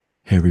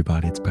Hey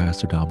everybody, it's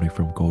Pastor Dominic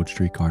from Gold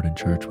Street Garden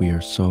Church. We are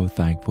so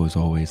thankful as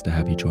always to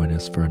have you join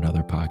us for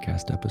another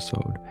podcast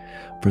episode.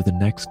 For the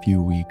next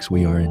few weeks,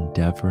 we are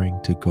endeavoring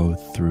to go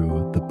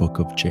through the book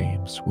of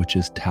James, which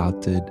is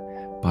touted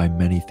by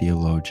many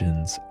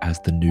theologians as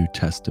the New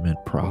Testament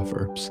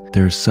Proverbs.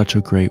 There is such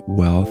a great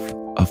wealth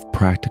of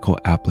practical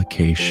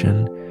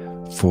application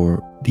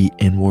for the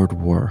inward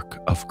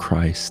work of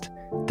Christ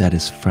that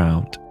is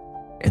found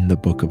in the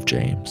book of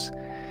James.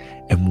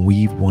 And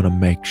we want to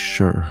make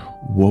sure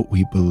what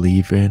we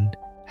believe in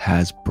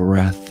has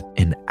breath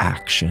and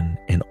action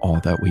in all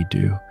that we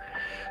do.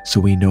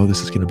 So we know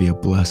this is going to be a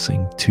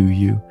blessing to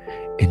you.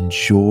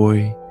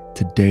 Enjoy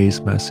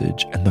today's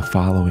message and the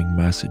following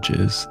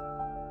messages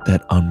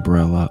that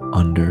umbrella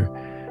under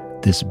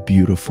this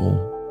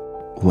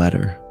beautiful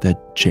letter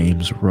that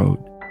James wrote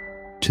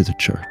to the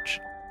church.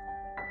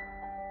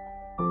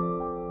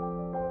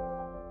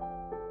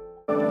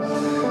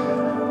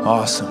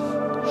 Awesome.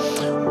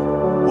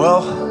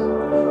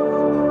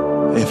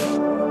 Well, if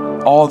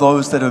all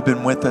those that have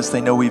been with us, they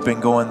know we've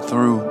been going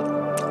through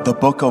the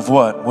book of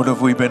what? What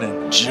have we been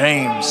in?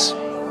 James.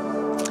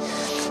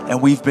 And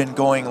we've been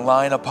going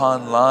line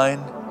upon line.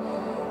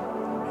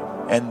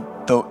 And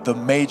the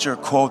major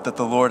quote that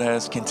the Lord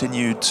has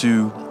continued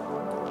to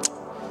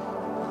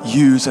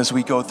use as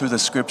we go through the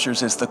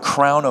scriptures is, "The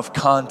crown of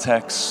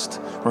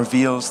context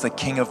reveals the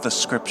king of the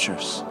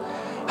scriptures."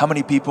 How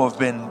many people have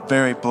been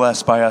very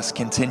blessed by us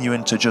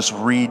continuing to just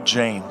read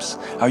James?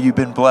 How you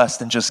been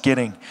blessed and just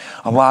getting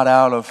a lot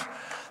out of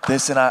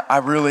this? And I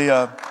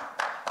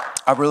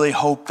really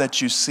hope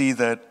that you see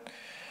that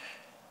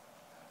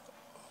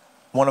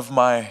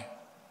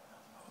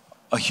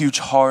a huge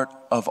heart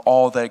of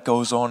all that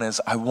goes on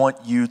is I want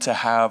you to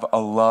have a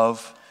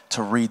love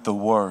to read the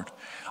Word.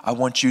 I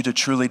want you to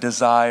truly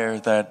desire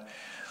that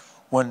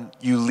when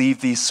you leave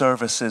these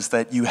services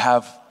that you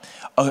have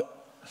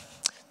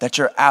that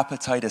your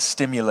appetite is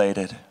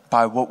stimulated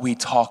by what we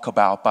talk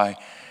about, by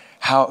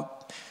how,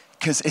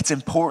 because it's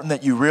important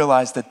that you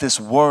realize that this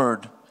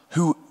Word,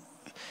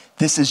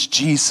 this is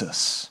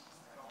Jesus.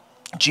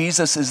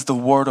 Jesus is the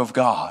Word of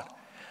God.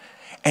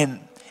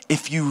 And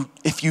if you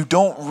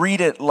don't read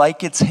it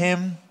like it's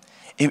Him,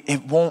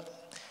 it won't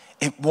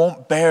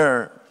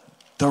bear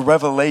the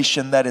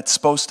revelation that it's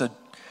supposed to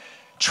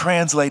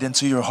translate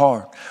into your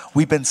heart.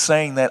 We've been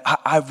saying that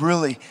I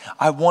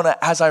want to,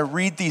 as I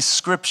read these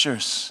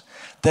scriptures,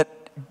 that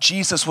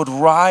Jesus would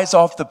rise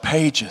off the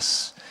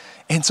pages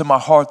into my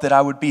heart, that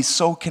I would be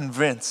so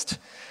convinced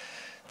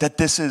that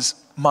this is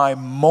my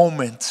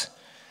moment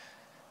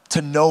to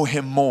know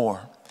Him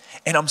more.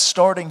 And I'm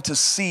starting to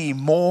see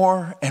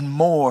more and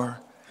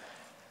more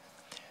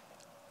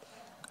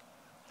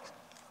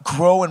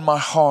grow in my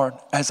heart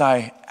as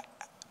I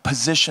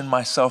position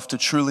myself to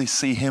truly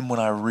see Him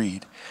when I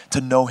read, to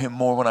know Him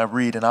more when I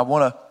read. And I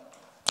want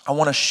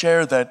to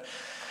share that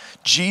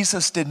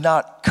Jesus did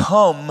not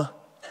come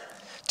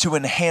to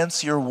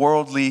enhance your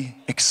worldly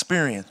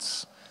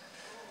experience.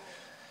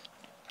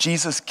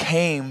 Jesus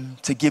came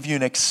to give you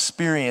an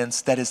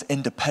experience that is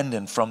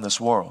independent from this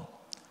world.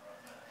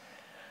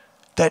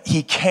 That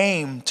He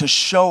came to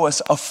show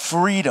us a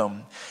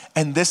freedom.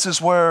 And this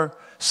is where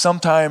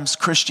sometimes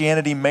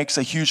Christianity makes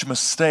a huge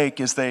mistake,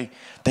 is they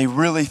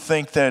really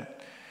think that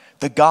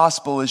the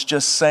gospel is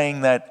just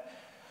saying that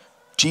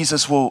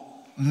Jesus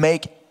will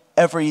make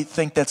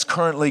everything that's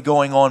currently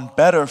going on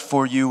better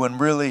for you, and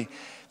really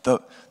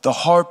the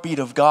heartbeat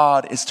of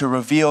God is to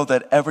reveal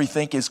that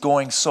everything is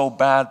going so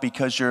bad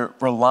because you're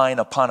relying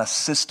upon a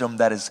system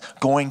that is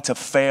going to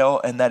fail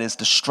and that is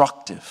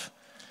destructive.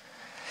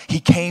 He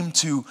came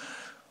to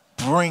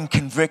bring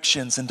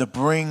convictions and to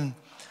bring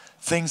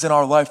things in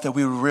our life that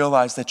we would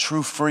realize that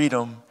true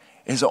freedom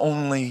is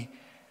only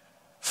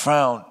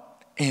found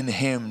in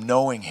Him,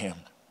 knowing Him.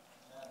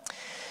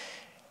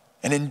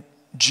 And in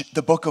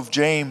the book of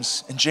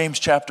James, in James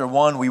chapter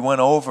 1, we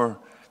went over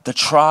the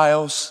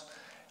trials,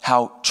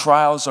 how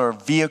trials are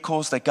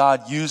vehicles that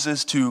God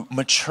uses to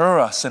mature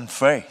us in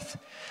faith.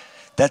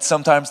 That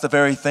sometimes the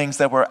very things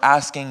that we're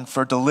asking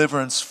for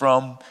deliverance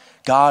from,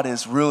 God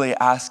is really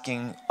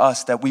asking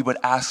us that we would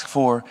ask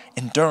for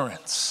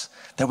endurance,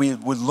 that we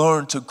would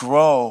learn to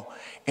grow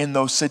in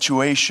those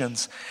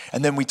situations.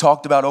 And then we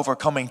talked about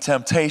overcoming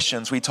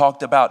temptations. We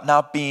talked about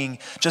not being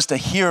just a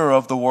hearer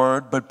of the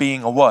word, but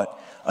being a what?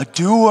 A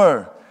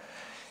doer.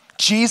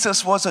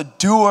 Jesus was a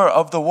doer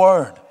of the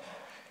word.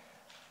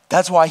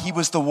 That's why He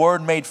was the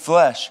Word made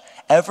flesh.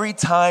 Every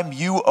time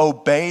you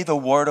obey the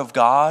Word of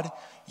God,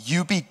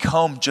 you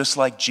become just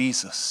like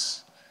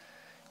Jesus.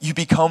 You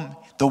become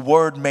the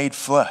Word made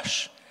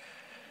flesh.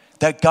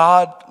 That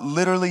God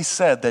literally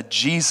said that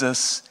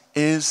Jesus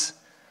is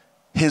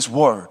His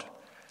Word.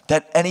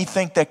 That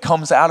anything that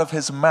comes out of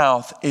His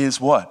mouth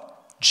is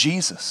what?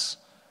 Jesus.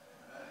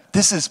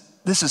 This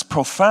is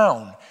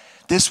profound.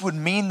 This would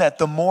mean that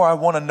the more I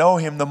want to know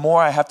Him, the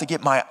more I have to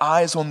get my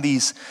eyes on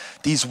these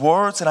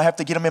words, and I have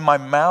to get them in my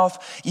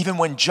mouth. Even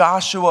when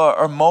Joshua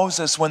or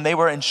Moses, when they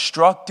were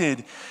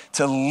instructed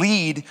to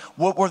lead,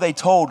 what were they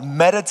told?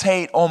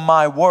 Meditate on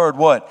my word,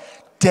 what?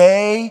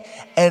 day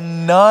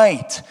and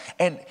night.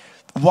 And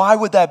why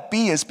would that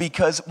be? Is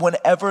because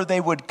whenever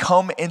they would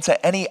come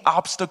into any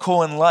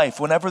obstacle in life,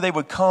 whenever they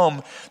would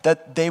come,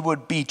 that they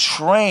would be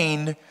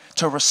trained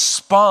to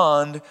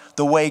respond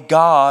the way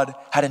God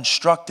had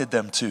instructed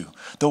them to,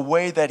 the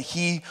way that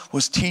he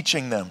was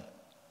teaching them.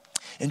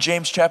 In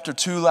James chapter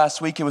 2 last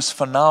week, it was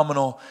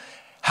phenomenal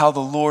how the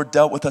Lord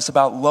dealt with us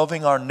about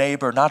loving our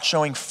neighbor, not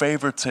showing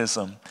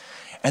favoritism.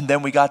 And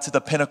then we got to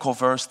the pinnacle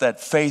verse that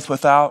faith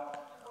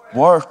without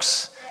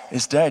works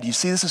is dead. You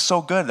see, this is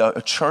so good.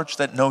 A church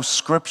that knows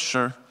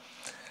scripture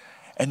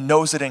and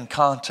knows it in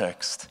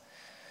context.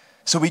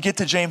 So we get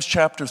to James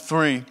chapter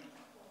 3,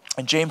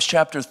 and James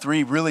chapter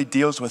 3 really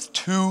deals with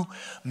two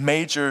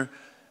major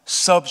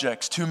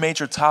subjects, two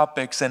major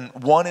topics. And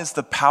one is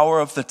the power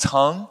of the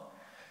tongue,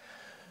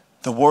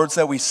 the words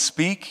that we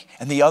speak,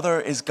 and the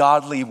other is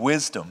godly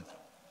wisdom.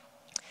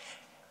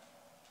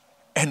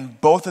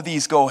 And both of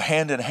these go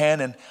hand in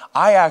hand. And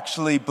I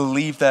actually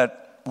believe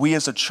that we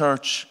as a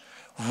church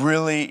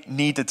really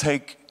need to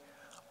take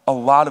a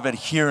lot of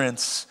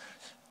adherence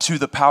to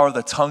the power of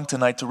the tongue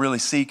tonight to really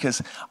see,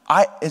 because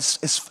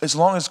as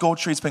long as Gold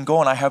Street's been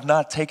going, I have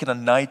not taken a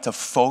night to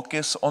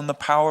focus on the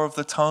power of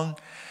the tongue.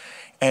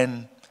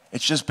 And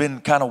it's just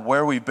been kind of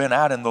where we've been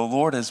at, and the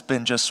Lord has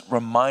been just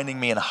reminding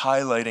me and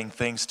highlighting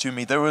things to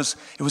me. It was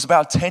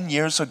about 10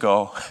 years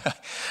ago.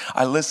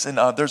 I listened,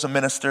 there's a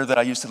minister that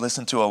I used to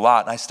listen to a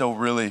lot, and I still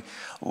really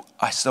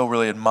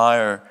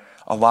admire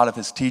a lot of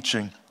his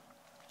teaching,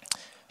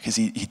 because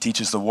he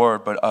teaches the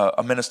word. But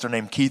a minister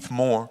named Keith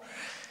Moore,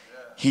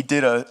 he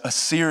did a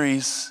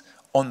series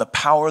on the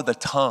power of the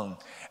tongue,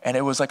 and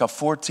it was like a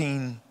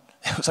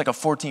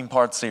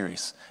 14-part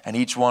series, and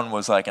each one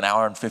was like an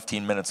hour and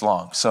 15 minutes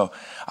long. So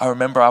I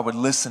remember I would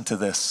listen to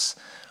this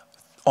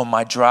on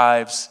my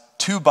drives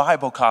to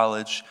Bible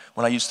college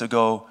when I used to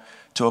go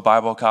to a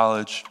Bible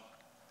college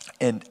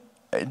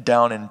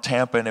down in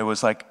Tampa, and it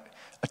was like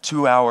a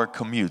 2-hour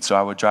commute. So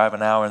I would drive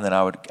an hour, and then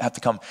I would have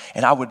to come,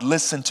 and I would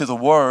listen to the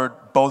word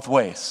both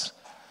ways.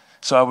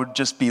 So I would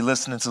just be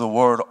listening to the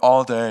word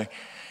all day.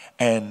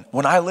 And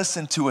when I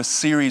listened to a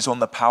series on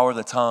the power of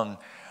the tongue,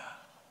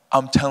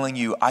 I'm telling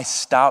you, I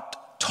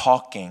stopped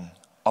talking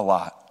a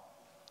lot.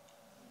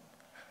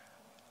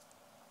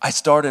 I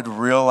started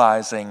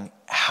realizing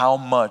how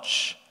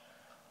much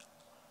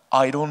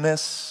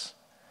idleness,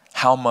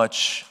 how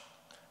much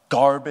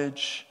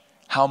garbage,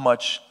 how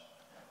much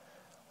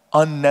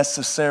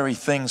unnecessary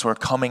things were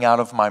coming out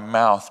of my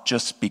mouth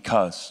just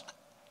because.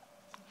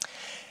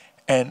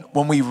 And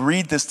when we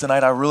read this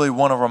tonight, I really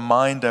want to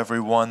remind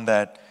everyone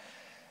that,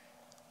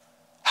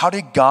 how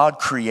did God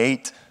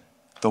create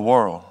the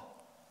world?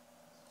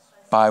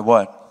 By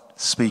what?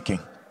 Speaking.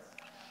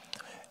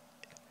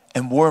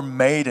 And we're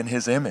made in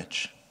his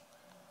image.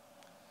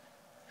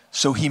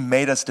 So he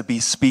made us to be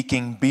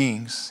speaking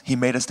beings. He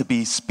made us to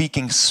be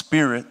speaking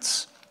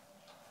spirits.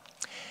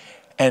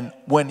 And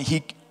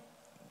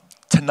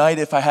tonight,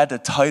 if I had to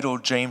title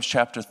James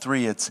chapter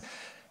 3, it's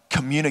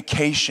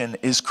Communication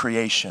is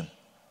Creation.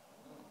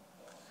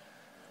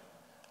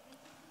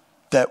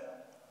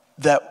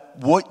 That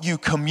what you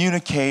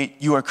communicate,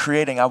 you are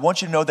creating. I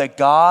want you to know that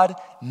God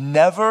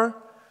never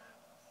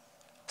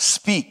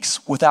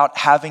speaks without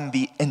having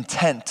the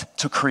intent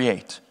to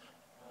create.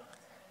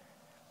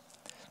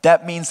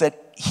 That means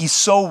that he's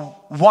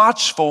so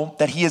watchful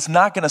that he is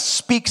not going to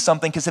speak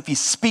something, because if he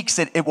speaks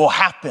it, it will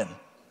happen.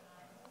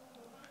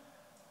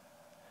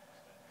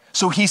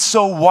 So he's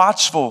so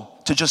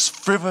watchful to just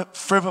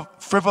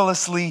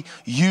frivolously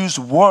use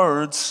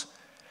words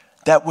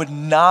that would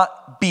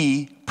not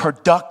be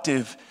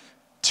productive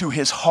to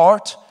his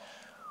heart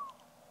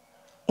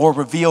or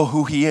reveal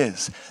who he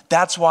is.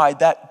 That's why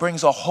that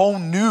brings a whole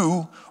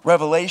new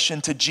revelation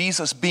to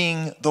Jesus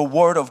being the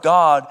Word of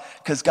God,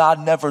 because God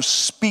never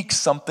speaks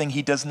something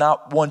he does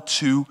not want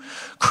to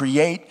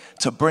create,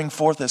 to bring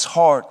forth his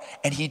heart.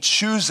 And he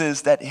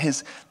chooses that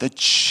the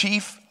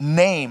chief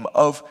name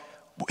of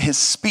his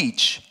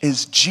speech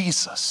is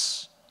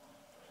Jesus.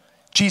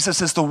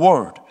 Jesus is the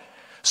Word.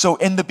 So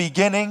in the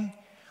beginning,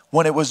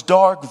 when it was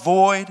dark,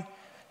 void,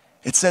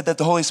 it said that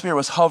the Holy Spirit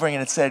was hovering,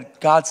 and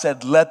God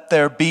said, let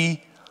there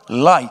be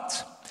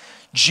light.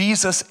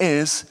 Jesus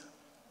is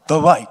the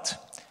light.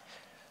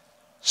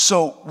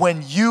 So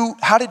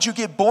how did you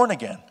get born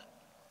again?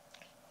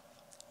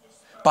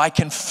 By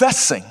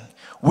confessing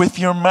with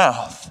your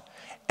mouth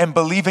and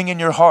believing in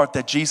your heart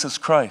that Jesus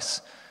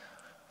Christ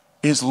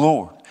is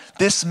Lord.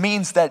 This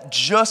means that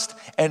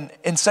and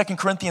in 2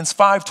 Corinthians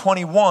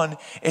 5:21,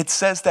 it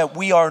says that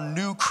we are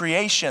new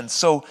creations.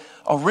 So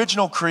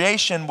original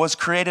creation was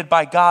created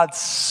by God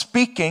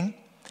speaking.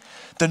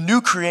 The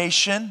new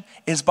creation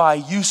is by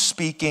you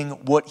speaking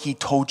what he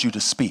told you to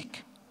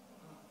speak.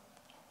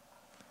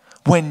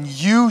 When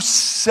you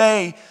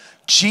say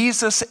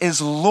Jesus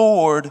is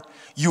Lord,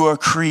 you are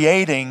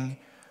creating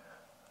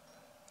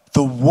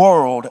the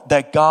world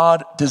that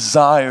God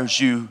desires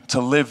you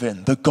to live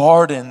in, the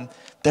garden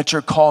that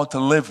you're called to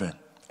live in.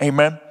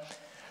 Amen?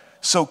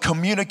 So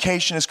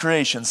communication is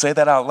creation. Say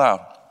that out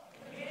loud.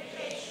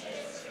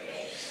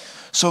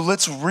 So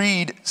let's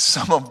read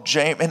some of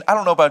James. And I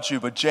don't know about you,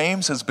 but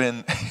James has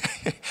been,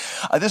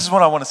 this is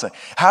what I want to say.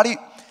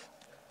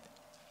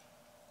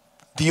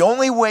 The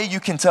only way you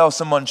can tell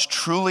someone's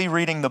truly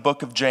reading the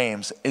book of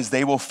James is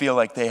they will feel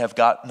like they have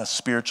gotten a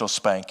spiritual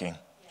spanking.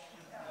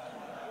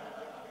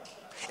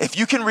 If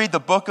you can read the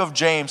book of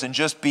James and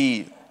just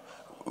be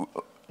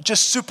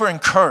super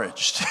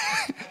encouraged.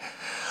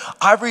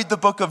 I read the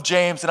book of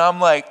James and I'm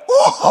like,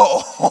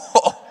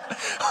 whoa,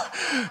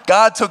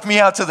 God took me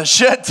out to the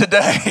shed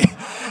today.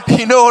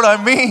 You know what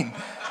I mean?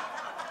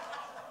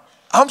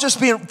 I'm just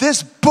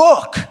this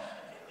book,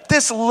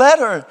 this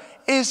letter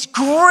is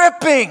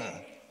gripping.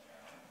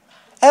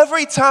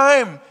 Every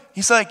time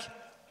he's like,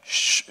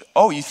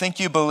 oh, you think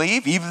you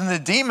believe? Even the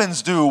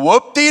demons do.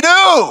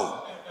 Whoop-de-doo.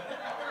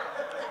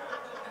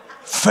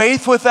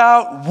 Faith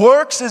without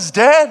works is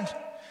dead.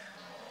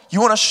 You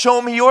want to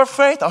show me your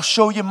faith? I'll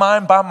show you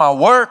mine by my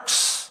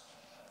works.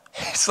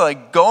 He's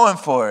like going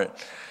for it.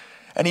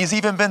 And he's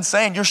even been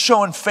saying, you're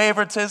showing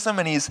favoritism.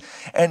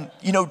 And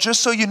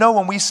just so you know,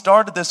 when we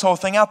started this whole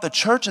thing out, the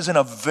church is in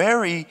a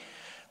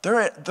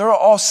they're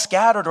all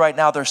scattered right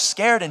now. They're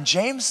scared. And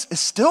James is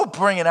still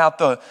bringing out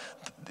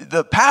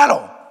the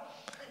paddle.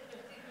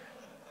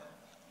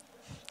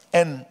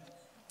 And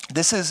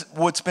this is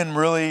what's been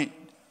really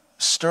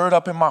stirred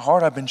up in my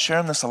heart. I've been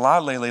sharing this a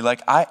lot lately.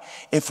 Like,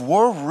 if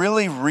we're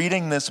really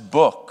reading this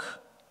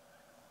book,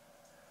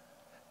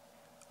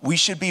 we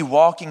should be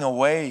walking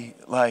away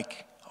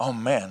like, oh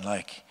man,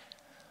 like,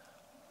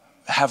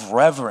 have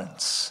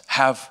reverence,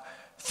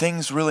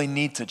 things really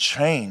need to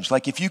change.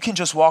 Like, if you can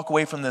just walk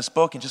away from this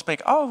book and just be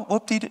like, oh,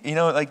 whoop-de-doo,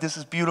 like, this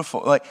is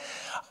beautiful. Like,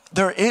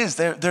 there's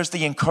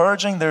the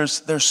encouraging,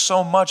 there's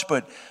so much,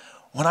 but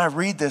when I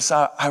read this,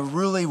 I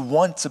really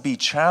want to be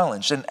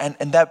challenged.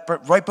 And that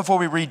right before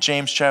we read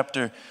James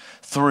chapter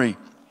 3,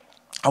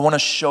 I want to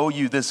show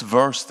you this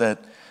verse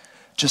that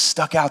just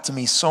stuck out to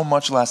me so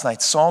much last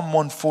night. Psalm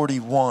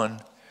 141.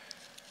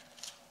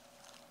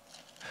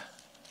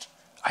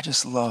 I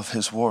just love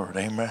his word,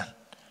 amen.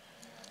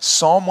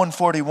 Psalm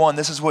 141,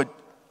 this is what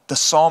the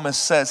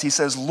psalmist says. He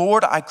says,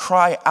 Lord, I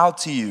cry out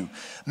to you.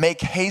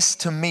 Make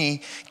haste to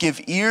me.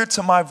 Give ear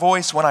to my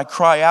voice when I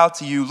cry out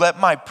to you. Let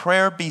my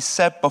prayer be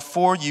set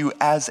before you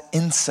as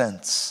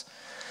incense,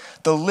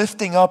 the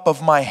lifting up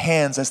of my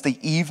hands as the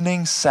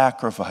evening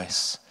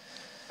sacrifice.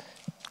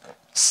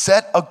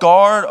 Set a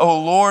guard, O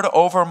Lord,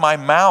 over my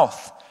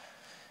mouth.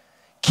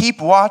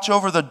 Keep watch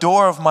over the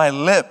door of my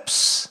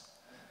lips.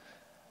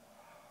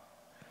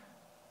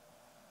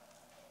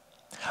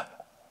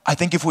 I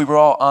think if we were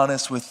all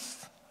honest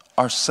with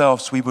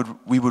ourselves, we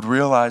would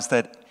realize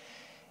that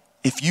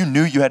if you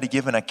knew you had to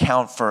give an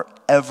account for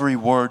every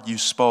word you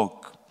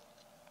spoke,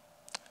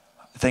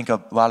 I think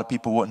a lot of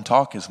people wouldn't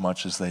talk as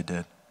much as they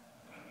did.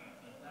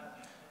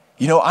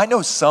 I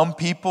know some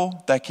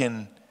people that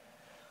can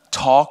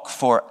talk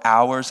for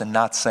hours and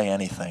not say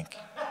anything.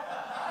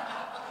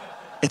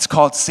 It's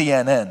called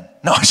CNN.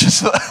 No, it's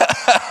just...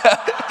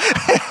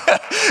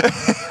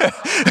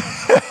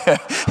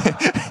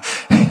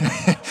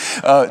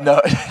 no.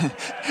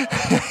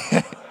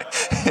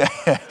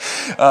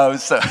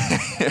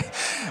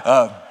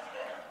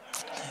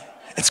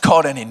 It's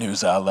called any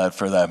news outlet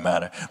for that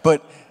matter.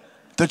 But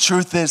the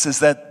truth is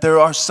that there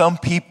are some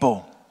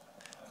people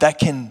that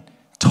can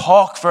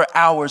talk for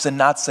hours and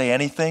not say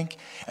anything.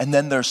 And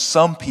then there's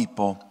some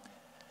people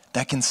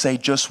that can say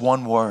just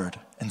one word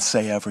and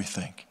say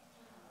everything.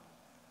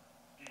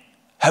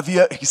 Have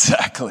you?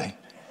 Exactly.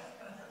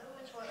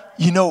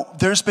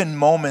 There's been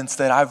moments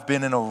that I've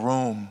been in a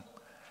room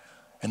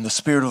and the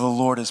Spirit of the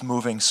Lord is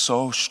moving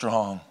so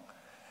strong.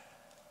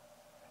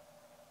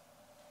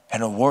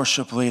 And a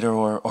worship leader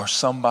or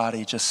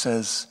somebody just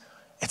says,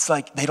 it's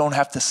like they don't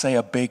have to say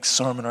a big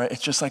sermon, or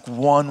it's just like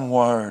one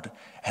word,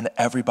 and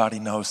everybody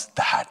knows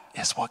that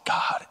is what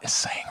God is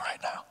saying right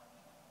now.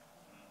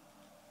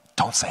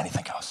 Don't say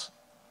anything else.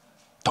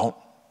 Don't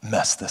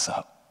mess this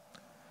up.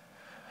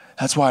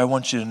 That's why I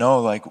want you to know,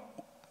 like,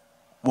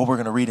 what we're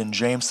going to read in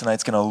James tonight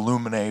is going to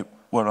illuminate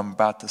what I'm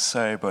about to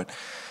say, but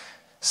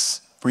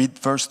read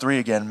verse 3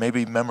 again.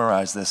 Maybe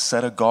memorize this.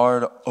 Set a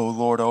guard, O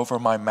Lord, over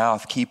my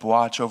mouth. Keep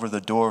watch over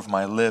the door of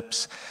my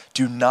lips.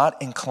 Do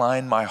not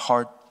incline my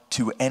heart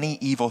to any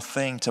evil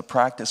thing, to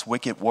practice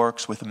wicked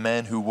works with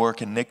men who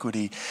work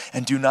iniquity,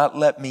 and do not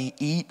let me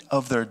eat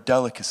of their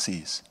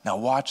delicacies. Now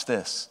watch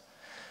this.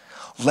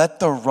 Let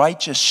the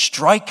righteous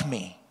strike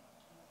me.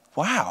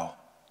 Wow.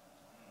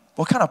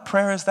 What kind of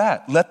prayer is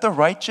that? Let the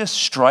righteous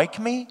strike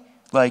me?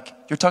 Like,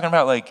 you're talking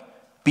about like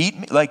beat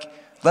me? Like,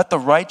 let the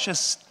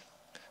righteous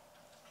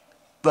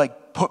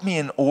like put me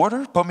in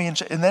order?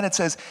 And then it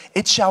says,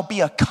 it shall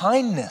be a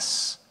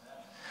kindness.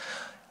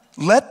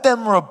 Let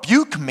them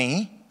rebuke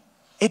me.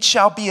 It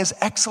shall be as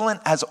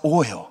excellent as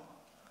oil.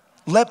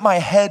 Let my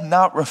head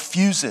not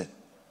refuse it.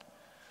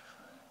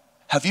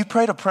 Have you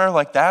prayed a prayer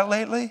like that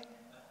lately?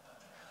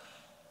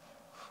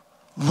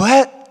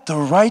 Let the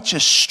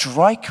righteous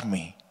strike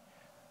me.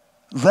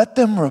 Let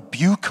them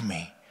rebuke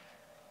me,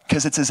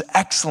 because it's as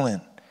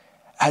excellent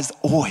as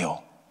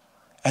oil.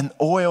 And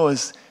oil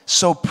is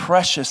so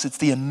precious. It's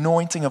the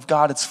anointing of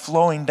God. It's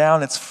flowing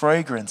down. It's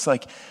fragrance.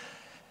 Like,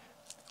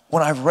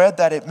 when I read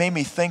that, it made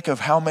me think of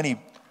how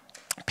many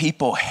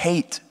people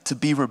hate to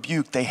be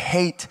rebuked. They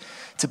hate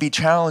to be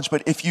challenged.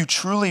 But if you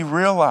truly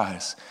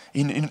realize,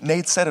 and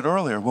Nate said it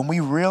earlier, when we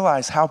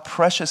realize how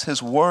precious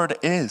his word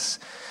is,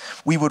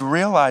 we would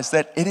realize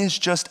that it is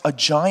just a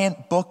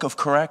giant book of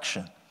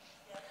correction.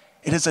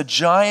 It is a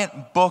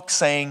giant book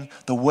saying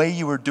the way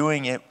you were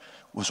doing it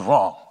was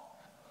wrong.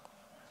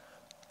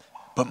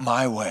 But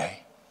my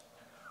way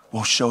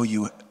will show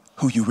you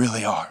who you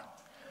really are,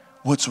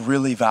 what's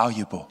really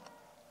valuable.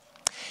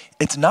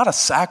 It's not a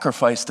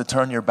sacrifice to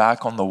turn your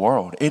back on the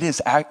world.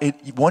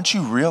 Once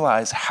you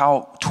realize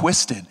how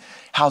twisted,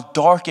 how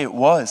dark it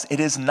was, it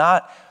is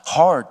not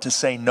hard to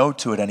say no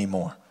to it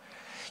anymore.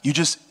 You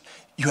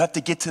have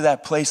to get to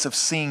that place of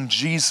seeing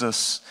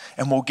Jesus,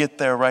 and we'll get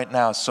there right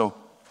now. So,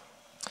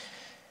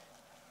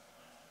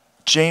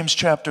 James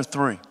chapter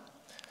 3,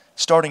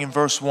 starting in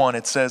verse 1,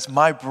 it says,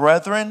 "My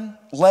brethren,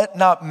 let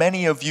not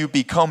many of you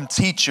become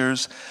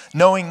teachers,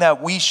 knowing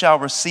that we shall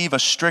receive a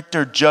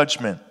stricter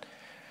judgment."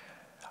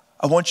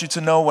 I want you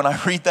to know, when I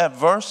read that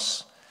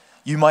verse,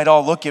 you might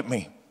all look at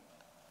me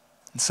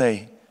and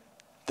say,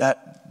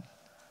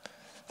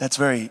 that's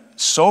very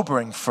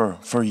sobering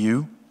for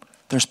you.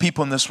 There's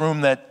people in this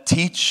room that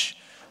teach,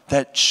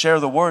 that share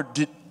the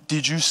word.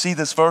 Did you see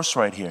this verse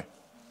right here?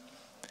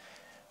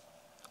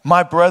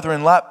 "My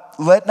brethren,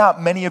 let not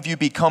many of you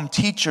become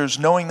teachers,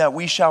 knowing that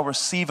we shall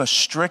receive a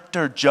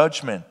stricter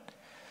judgment."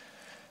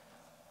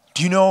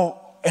 Do you know,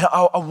 and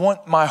I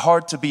want my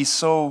heart to be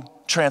so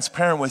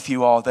transparent with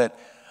you all, that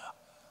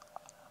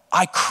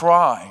I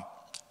cry,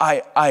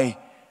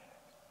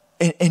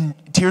 in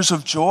tears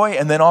of joy,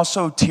 and then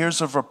also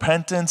tears of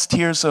repentance,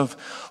 tears of,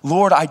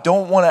 Lord, I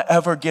don't want to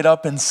ever get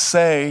up and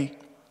say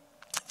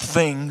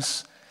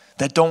things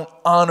that don't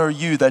honor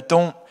you, that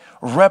don't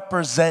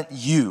represent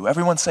you.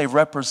 Everyone say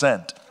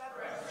represent.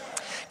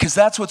 Because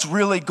that's what's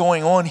really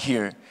going on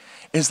here,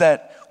 is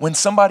that when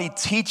somebody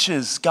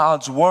teaches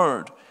God's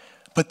word,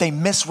 but they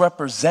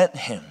misrepresent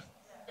him,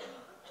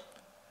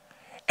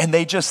 and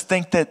they just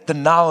think that the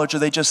knowledge, or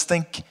they just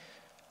think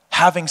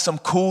having some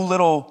cool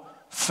little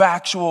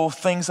factual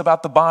things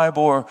about the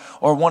Bible,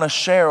 or want to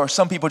share, or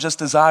some people just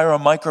desire a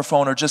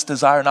microphone or just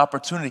desire an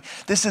opportunity.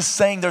 This is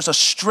saying there's a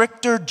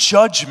stricter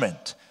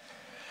judgment.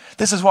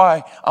 This is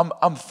why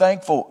I'm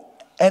thankful.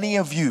 Any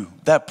of you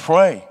that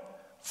pray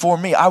for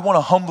me, I want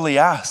to humbly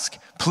ask,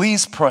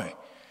 please pray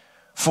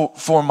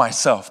for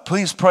myself.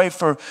 Please pray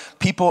for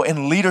people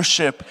in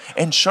leadership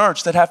in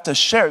church that have to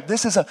share.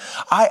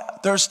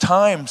 There's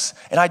times,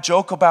 and I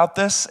joke about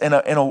this in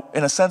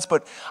a sense,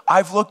 but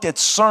I've looked at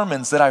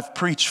sermons that I've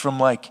preached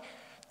from like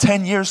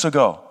 10 years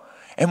ago.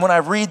 And when I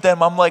read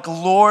them, I'm like,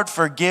 Lord,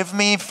 forgive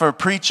me for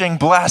preaching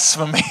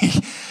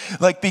blasphemy.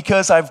 Like,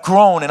 because I've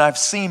grown and I've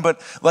seen, but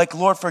like,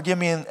 Lord, forgive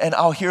me. And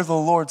I'll hear the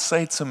Lord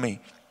say to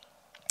me,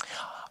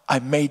 I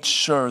made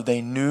sure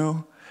they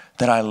knew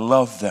that I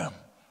love them,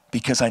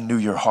 because I knew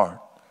your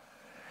heart.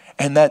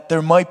 And that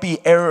there might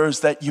be errors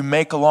that you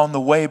make along the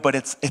way, but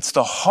it's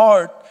the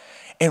heart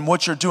and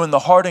what you're doing, the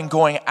heart and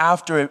going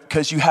after it,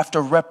 because you have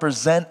to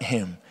represent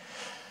him.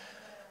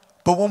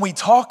 But when we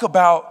talk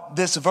about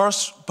this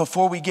verse,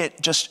 before we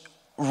get just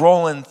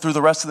rolling through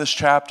the rest of this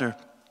chapter,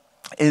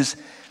 is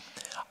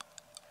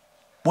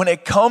when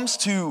it comes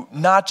to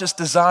not just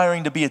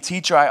desiring to be a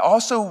teacher, I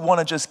also want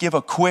to just give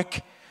a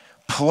quick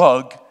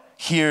plug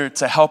here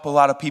to help a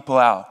lot of people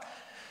out.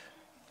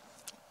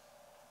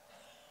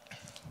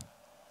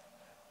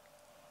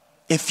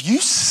 If you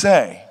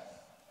say,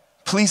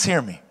 please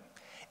hear me,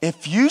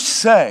 if you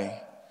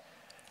say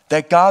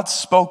that God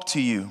spoke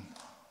to you,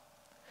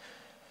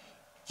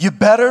 you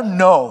better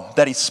know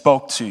that he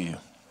spoke to you.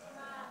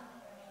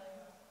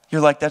 You're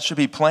like, that should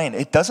be plain.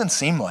 It doesn't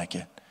seem like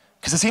it,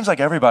 because it seems like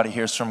everybody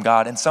hears from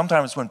God. And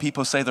sometimes when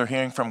people say they're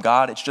hearing from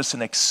God, it's just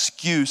an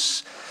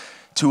excuse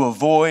to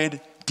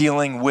avoid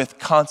dealing with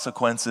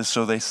consequences.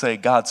 So they say,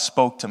 God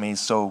spoke to me,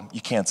 so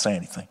you can't say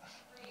anything.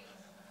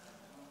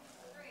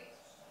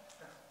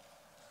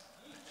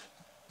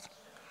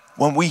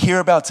 When we hear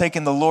about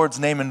taking the Lord's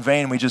name in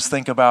vain, we just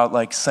think about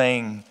like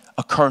saying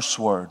a curse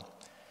word.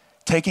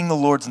 Taking the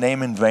Lord's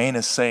name in vain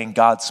is saying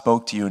God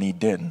spoke to you and he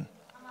didn't.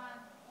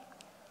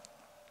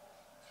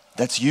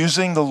 That's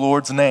using the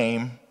Lord's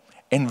name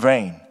in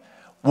vain.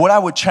 What I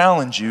would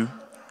challenge you,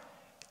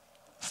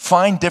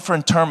 find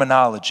different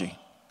terminology.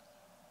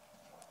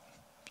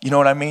 You know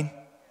what I mean?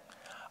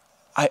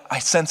 I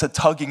sense a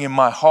tugging in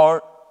my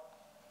heart.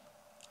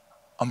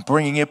 I'm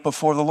bringing it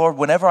before the Lord.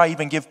 Whenever I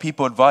even give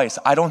people advice,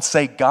 I don't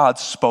say God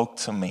spoke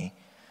to me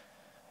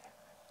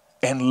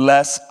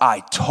unless I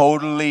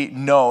totally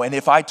know. And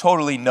if I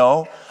totally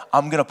know,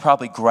 I'm going to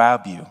probably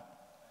grab you.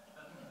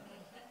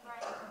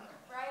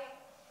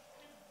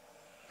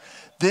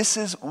 This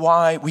is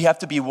why we have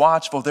to be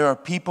watchful. There are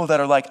people that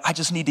are like, I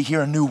just need to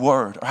hear a new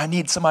word, or I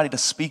need somebody to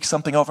speak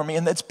something over me.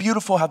 And it's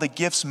beautiful how the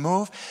gifts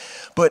move.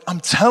 But I'm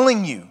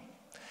telling you,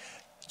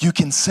 you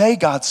can say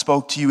God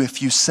spoke to you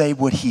if you say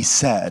what he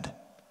said.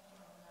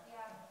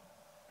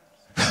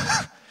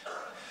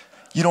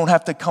 You don't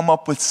have to come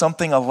up with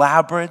something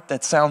elaborate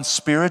that sounds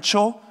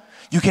spiritual.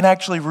 You can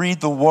actually read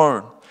the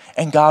word,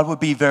 and God would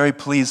be very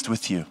pleased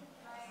with you.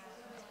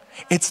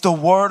 It's the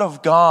word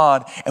of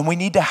God, and we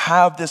need to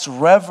have this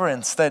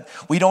reverence that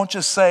we don't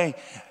just say,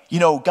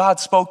 God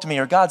spoke to me,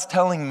 or God's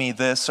telling me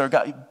this, or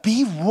God.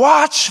 Be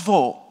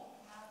watchful.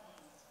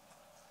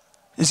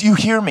 As you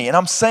hear me, and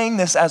I'm saying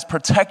this as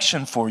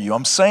protection for you.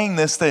 I'm saying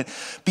this that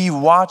be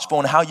watchful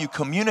in how you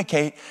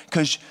communicate,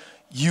 because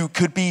you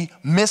could be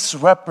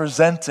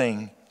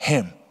misrepresenting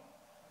him.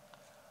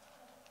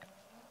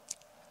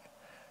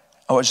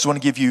 I just want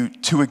to give you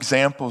 2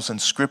 examples in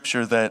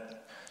scripture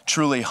that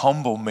truly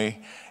humble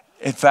me.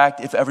 In fact,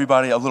 if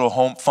everybody, a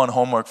little fun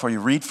homework for you,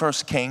 read 1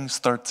 Kings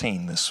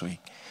 13 this week.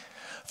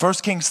 1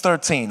 Kings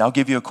 13, I'll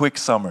give you a quick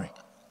summary.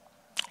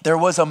 There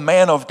was a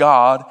man of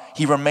God.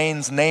 He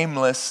remains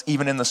nameless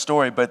even in the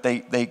story, but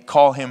they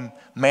call him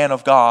man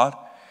of God.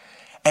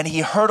 And he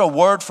heard a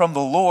word from the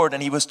Lord,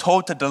 and he was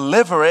told to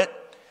deliver it.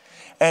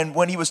 And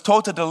when he was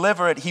told to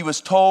deliver it, he was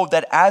told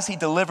that as he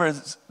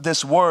delivers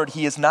this word,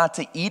 he is not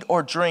to eat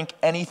or drink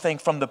anything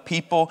from the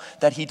people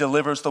that he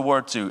delivers the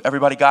word to.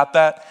 Everybody got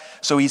that?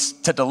 So he's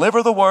to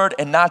deliver the word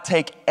and not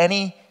take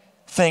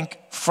anything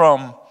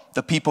from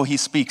the people he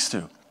speaks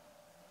to.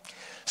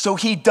 So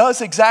he does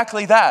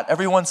exactly that.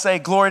 Everyone say,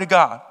 glory to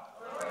God.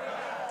 Glory to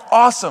God.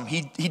 Awesome.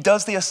 He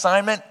does the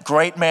assignment.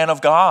 Great man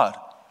of God.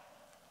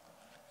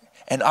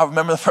 And I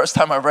remember the first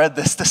time I read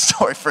this, the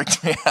story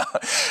freaked me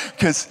out.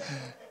 Because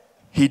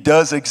he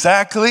does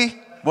exactly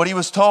what he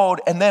was told.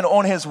 And then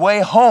on his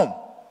way home,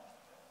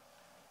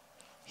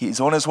 he's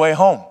on his way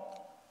home.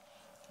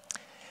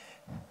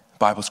 The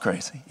Bible's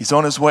crazy. He's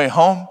on his way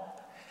home.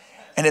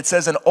 And it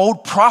says an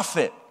old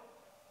prophet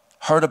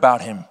heard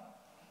about him.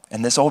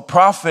 And this old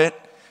prophet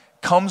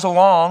comes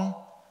along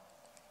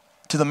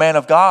to the man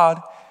of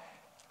God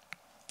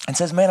and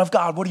says, man of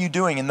God, what are you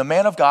doing? And the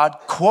man of God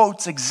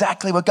quotes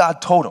exactly what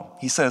God told him.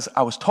 He says,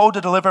 I was told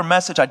to deliver a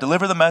message. I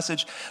deliver the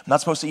message. I'm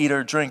not supposed to eat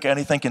or drink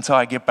anything until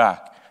I get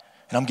back.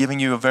 And I'm giving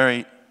you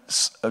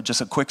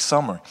just a quick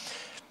summary.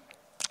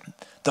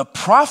 The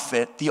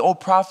prophet, the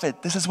old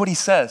prophet, this is what he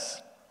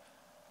says.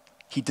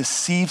 He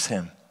deceives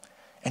him.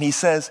 And he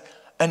says,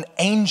 an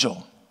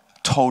angel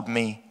told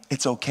me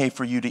it's okay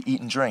for you to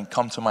eat and drink.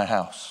 Come to my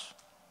house.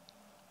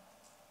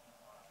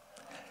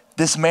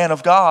 This man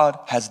of God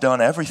has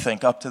done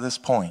everything up to this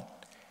point.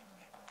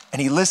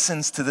 And he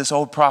listens to this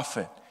old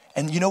prophet.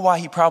 And you know why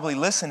he probably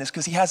listened is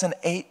because he hasn't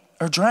ate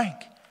or drank.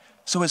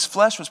 So his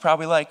flesh was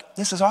probably like,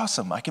 this is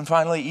awesome. I can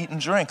finally eat and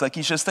drink. Like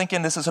he's just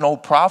thinking this is an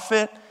old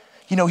prophet.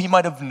 He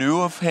might have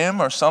knew of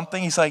him or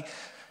something. He's like,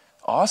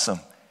 awesome.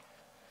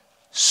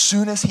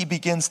 Soon as he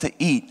begins to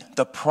eat,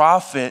 the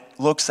prophet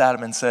looks at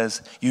him and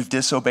says, you've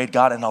disobeyed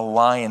God, and a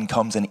lion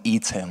comes and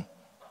eats him.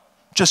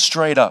 Just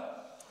straight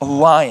up, a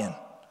lion.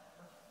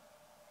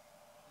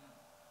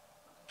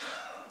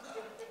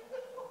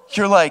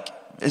 You're like,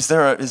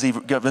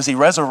 does he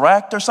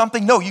resurrect or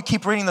something? No, you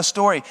keep reading the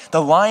story.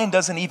 The lion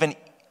doesn't even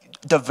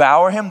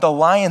devour him. The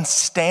lion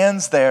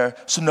stands there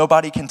so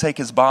nobody can take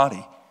his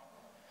body.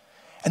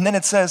 And then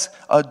it says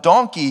a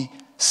donkey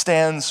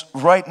stands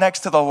right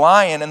next to the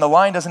lion, and the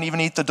lion doesn't even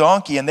eat the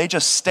donkey, and they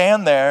just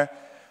stand there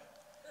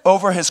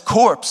over his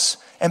corpse,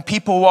 and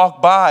people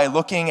walk by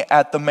looking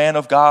at the man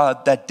of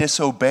God that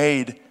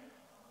disobeyed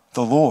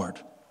the Lord.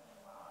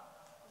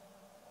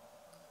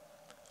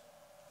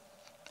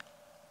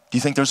 Do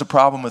you think there's a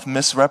problem with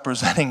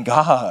misrepresenting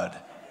God?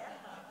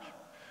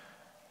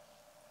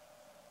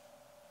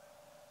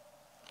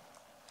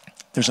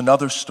 There's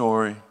another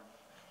story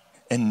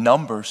in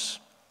Numbers.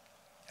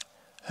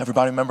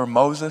 Everybody remember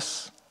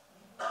Moses?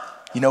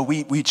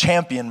 We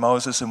champion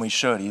Moses, and we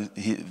should.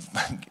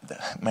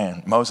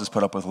 Moses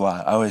put up with a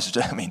lot.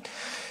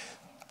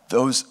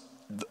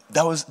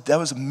 That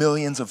was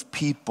millions of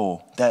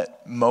people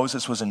that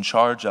Moses was in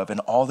charge of, and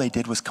all they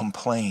did was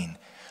complain,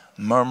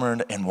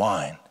 murmured, and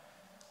whine.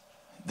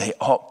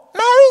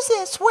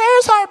 Moses,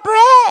 where's our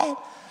bread?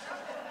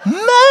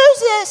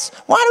 Moses,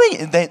 why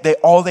do we?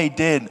 All they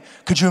did.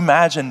 Could you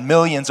imagine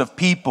millions of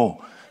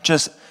people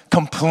just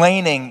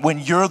complaining when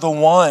you're the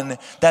one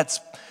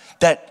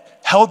that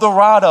held the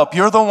rod up?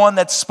 You're the one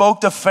that spoke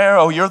to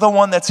Pharaoh. You're the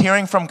one that's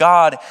hearing from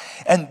God,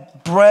 and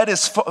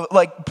bread's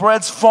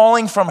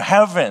falling from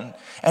heaven.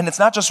 And it's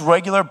not just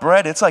regular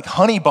bread, it's like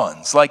honey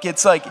buns.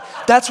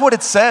 That's what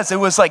it says. It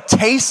was like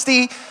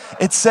tasty.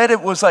 It said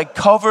it was like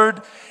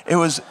covered. It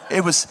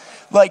was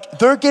like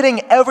they're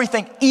getting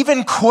everything,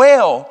 even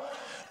quail.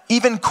 They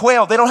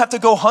don't have to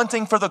go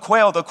hunting for the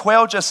quail. The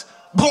quail just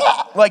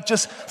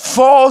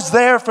falls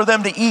there for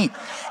them to eat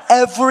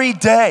every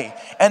day.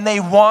 And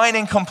they whine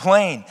and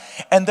complain.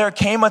 And there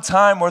came a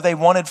time where they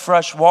wanted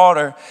fresh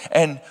water,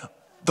 and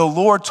the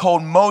Lord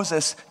told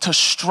Moses to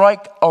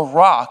strike a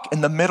rock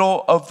in the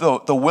middle of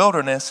the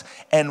wilderness,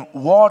 and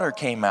water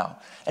came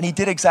out. And he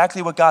did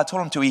exactly what God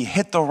told him to. He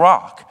hit the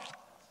rock.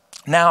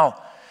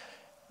 Now,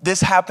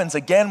 this happens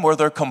again where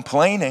they're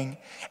complaining.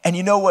 And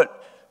you know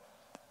what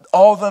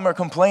all of them are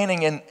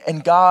complaining,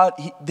 and God,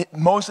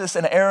 Moses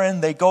and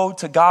Aaron, they go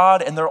to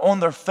God and they're on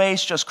their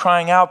face just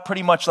crying out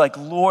pretty much like,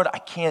 Lord, I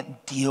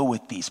can't deal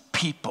with these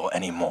people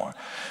anymore.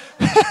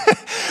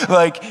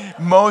 Like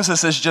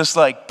Moses is just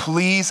like,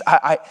 please,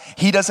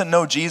 he doesn't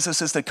know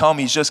Jesus is to come.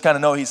 He's just kind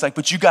of know, he's like,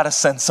 but you got to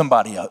send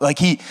somebody out. Like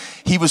he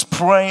was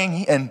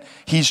praying and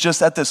he's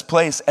just at this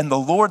place. And the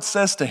Lord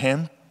says to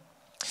him,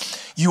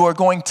 you are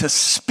going to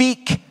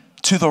speak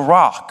to the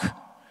rock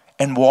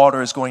and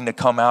water is going to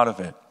come out of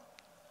it.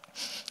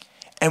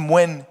 And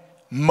when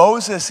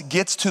Moses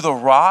gets to the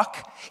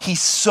rock,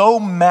 he's so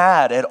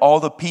mad at all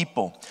the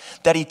people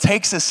that he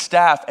takes his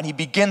staff and he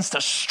begins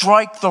to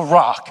strike the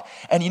rock.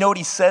 And you know what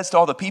he says to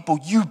all the people?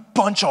 You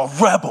bunch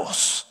of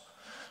rebels.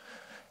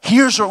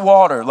 Here's your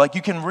water. Like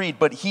you can read,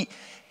 but he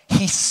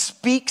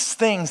speaks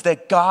things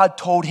that God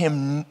told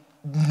him,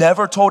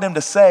 never told him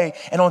to say.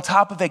 And on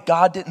top of it,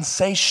 God didn't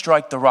say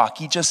strike the rock.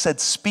 He just said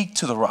speak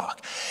to the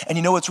rock. And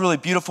you know what's really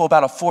beautiful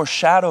about a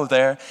foreshadow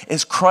there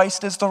is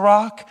Christ is the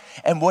rock.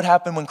 And what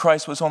happened when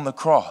Christ was on the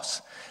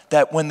cross?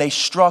 That when they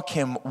struck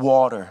him,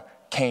 water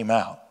came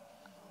out.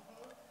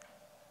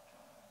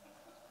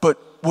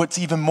 But what's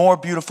even more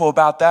beautiful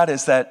about that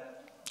is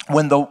that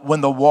when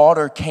the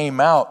water came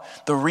out,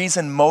 the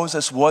reason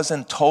Moses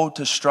wasn't told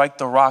to strike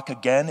the rock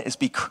again is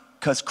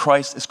because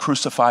Christ is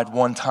crucified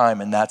one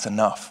time and that's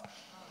enough.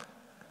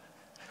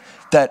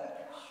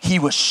 That he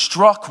was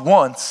struck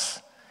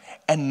once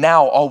and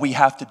now all we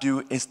have to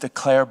do is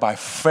declare by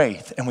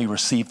faith and we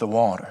receive the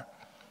water.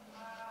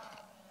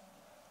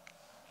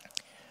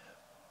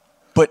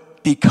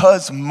 But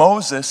because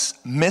Moses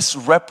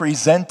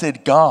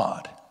misrepresented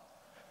God,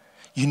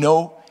 you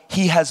know,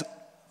 he has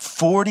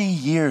 40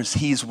 years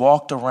he's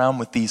walked around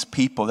with these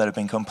people that have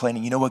been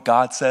complaining. You know what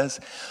God says?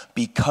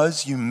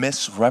 Because you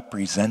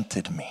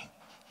misrepresented me,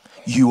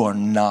 you are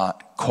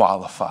not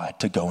qualified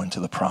to go into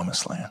the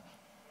promised land.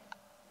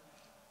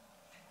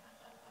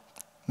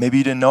 Maybe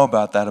you didn't know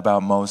about that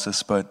about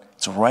Moses, but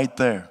it's right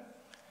there.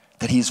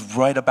 That he's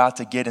right about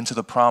to get into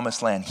the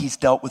promised land. He's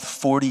dealt with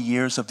 40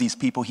 years of these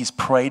people. He's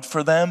prayed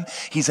for them.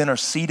 He's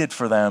interceded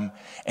for them.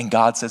 And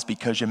God says,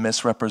 because you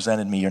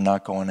misrepresented me, you're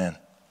not going in.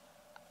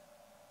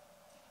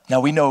 Now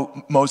we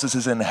know Moses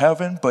is in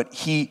heaven, but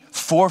he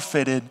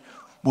forfeited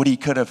what he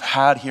could have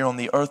had here on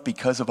the earth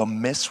because of a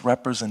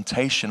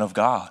misrepresentation of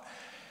God.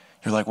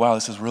 You're like, wow,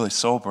 this is really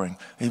sobering.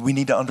 We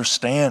need to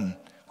understand.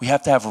 We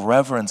have to have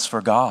reverence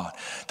for God.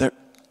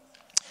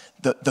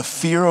 The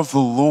fear of the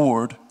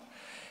Lord.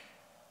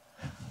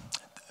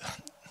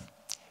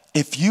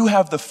 If you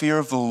have the fear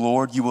of the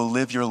Lord, you will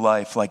live your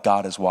life like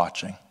God is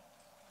watching.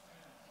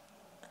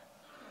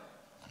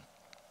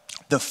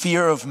 The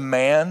fear of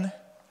man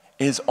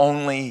is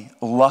only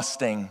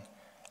lusting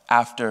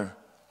after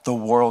the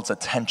world's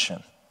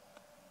attention.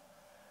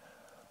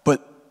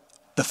 But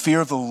the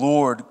fear of the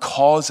Lord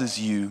causes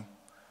you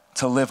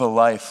to live a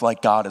life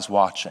like God is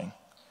watching.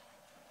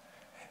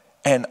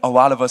 And a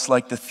lot of us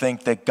like to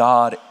think that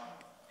God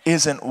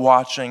isn't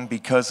watching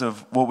because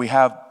of what we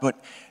have, but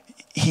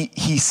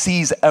He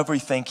sees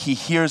everything, he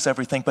hears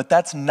everything, but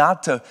that's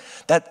not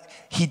that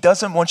he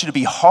doesn't want you to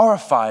be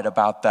horrified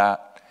about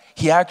that.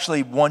 He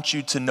actually wants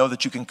you to know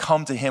that you can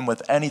come to him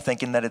with anything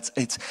and that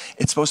it's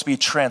supposed to be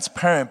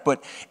transparent.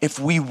 But if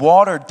we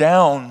water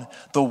down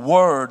the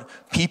word,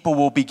 people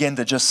will begin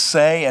to just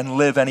say and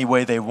live any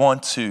way they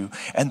want to.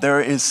 And there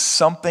is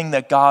something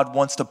that God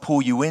wants to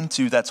pull you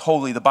into that's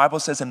holy. The Bible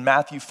says in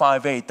Matthew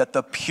 5:8 that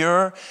the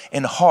pure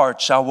in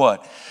heart shall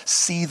what?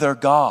 See their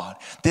God.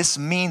 This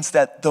means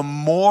that the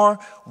more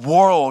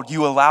world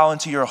you allow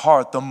into your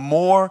heart, the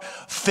more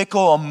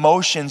fickle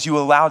emotions you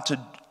allow to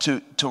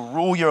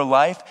rule your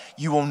life,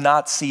 you will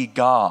not see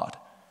God.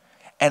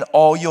 And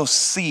all you'll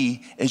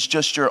see is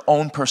just your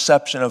own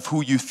perception of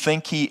who you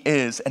think he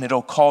is, and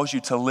it'll cause you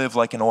to live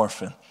like an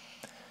orphan.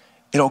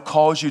 It'll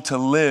cause you to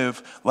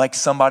live like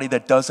somebody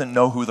that doesn't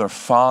know who their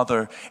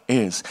father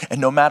is. And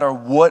no matter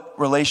what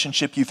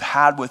relationship you've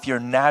had with your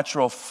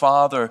natural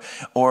father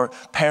or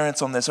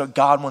parents on this, or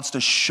God wants to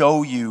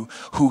show you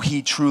who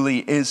he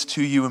truly is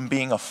to you in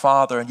being a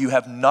father, and you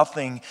have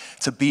nothing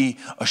to be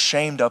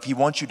ashamed of. He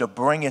wants you to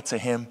bring it to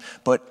him.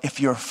 But if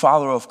you're a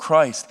follower of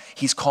Christ,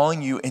 he's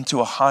calling you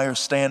into a higher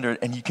standard,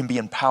 and you can be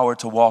empowered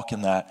to walk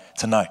in that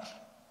tonight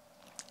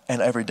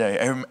and every day.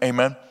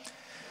 Amen.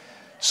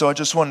 So I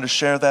just wanted to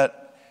share that.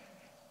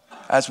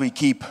 As we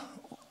keep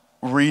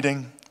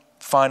reading,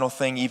 final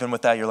thing, even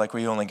with that, you're like,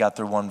 we only got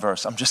through one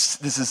verse. This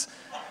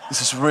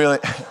is really,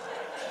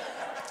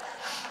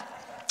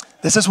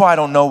 this is why I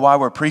don't know why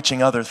we're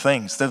preaching other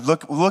things.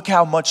 Look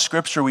how much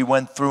scripture we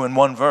went through in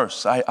one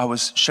verse. I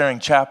was sharing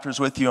chapters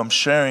with you. I'm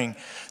sharing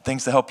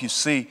things to help you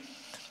see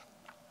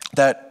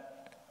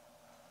that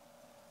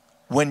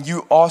when you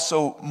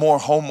also, more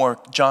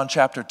homework, John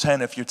chapter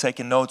 10, if you're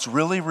taking notes,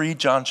 really read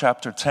John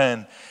chapter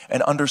 10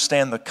 and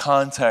understand the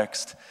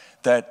context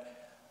that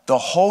the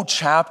whole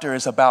chapter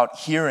is about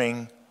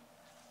hearing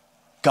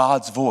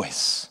God's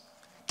voice.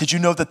 Did you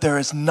know that there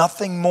is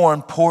nothing more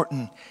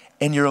important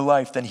in your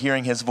life than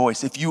hearing his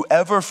voice? If you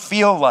ever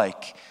feel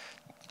like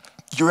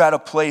you're at a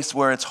place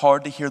where it's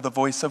hard to hear the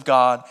voice of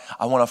God,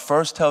 I want to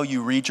first tell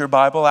you, read your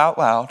Bible out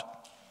loud,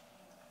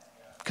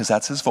 because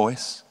that's his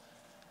voice.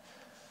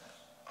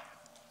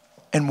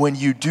 And when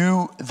you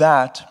do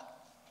that,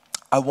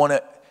 I want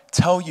to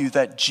tell you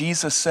that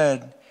Jesus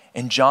said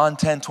in John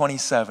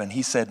 10:27,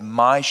 he said,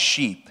 my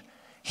sheep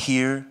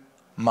hear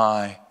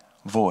my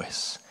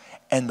voice,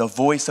 and the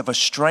voice of a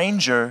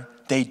stranger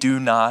they do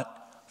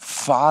not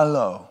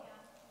follow.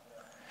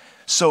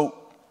 So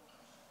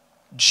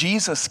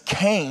Jesus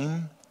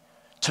came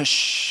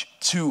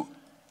to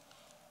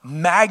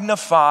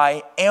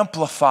magnify,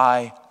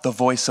 amplify the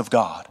voice of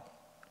God.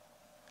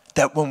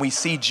 That when we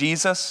see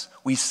Jesus,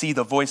 we see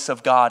the voice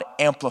of God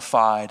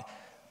amplified,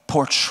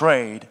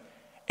 portrayed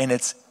in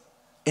its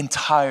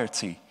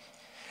entirety.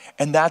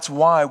 And that's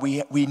why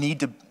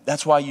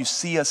that's why you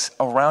see us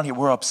around here.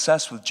 We're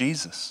obsessed with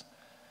Jesus.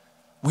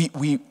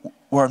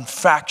 We're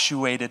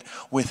infatuated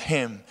with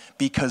him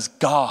because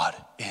God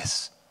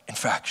is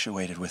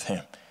infatuated with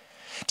him.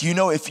 Do you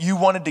know if you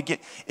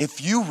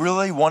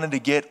really wanted to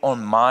get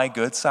on my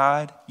good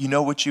side, you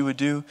know what you would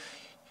do?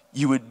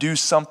 You would do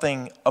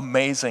something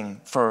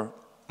amazing for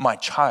my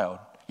child.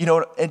 You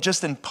know, and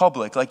just in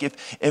public, like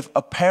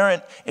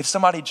if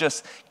somebody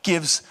just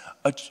gives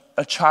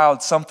a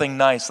child something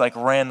nice, like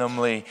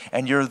randomly,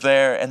 and you're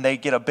there and they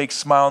get a big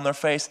smile on their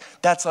face,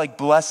 that's like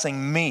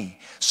blessing me.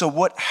 So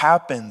what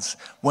happens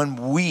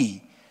when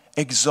we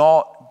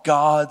exalt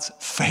God's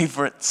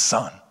favorite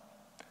son?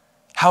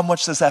 How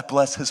much does that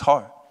bless his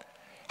heart?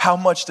 How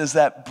much does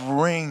that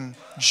bring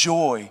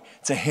joy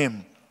to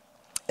him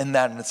in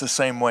that? And it's the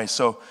same way.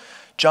 So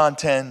John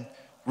 10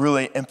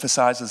 really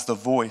emphasizes the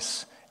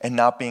voice and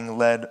not being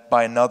led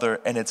by another.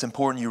 And it's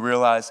important you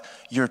realize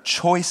your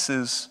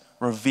choices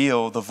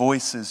reveal the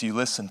voices you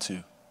listen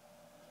to.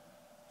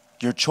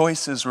 Your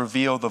choices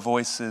reveal the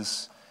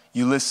voices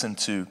you listen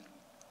to.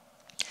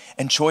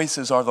 And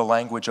choices are the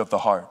language of the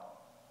heart.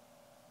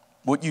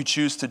 What you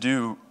choose to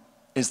do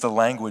is the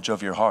language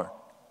of your heart.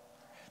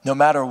 No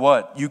matter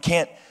what,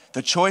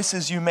 the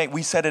choices you make,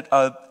 we said it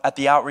at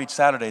the Outreach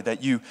Saturday,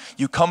 that you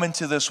come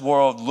into this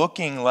world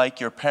looking like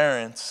your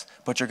parents,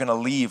 but you're going to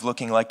leave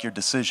looking like your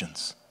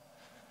decisions.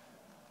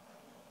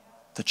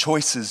 The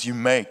choices you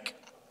make.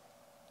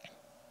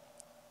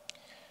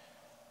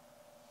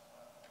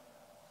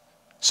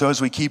 So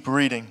as we keep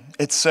reading,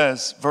 it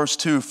says, verse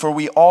 2, for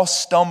we all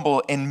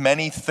stumble in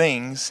many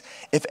things.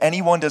 If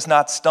anyone does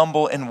not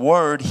stumble in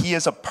word, he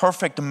is a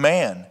perfect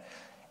man,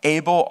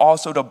 able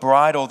also to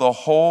bridle the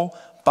whole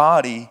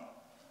body.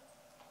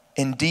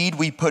 Indeed,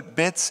 we put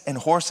bits in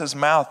horses'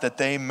 mouth that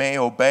they may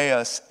obey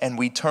us, and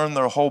we turn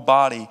their whole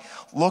body.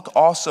 Look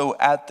also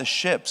at the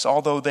ships.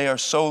 Although they are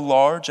so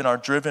large and are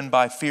driven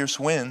by fierce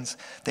winds,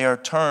 they are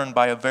turned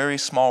by a very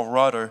small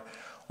rudder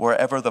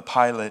wherever the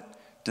pilot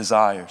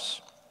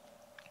desires.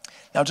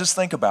 Now just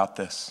think about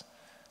this.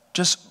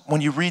 Just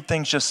when you read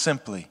things just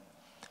simply,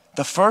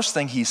 the first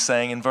thing he's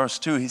saying in verse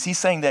 2 is he's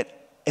saying that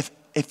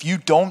if you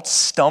don't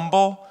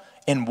stumble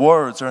in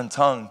words or in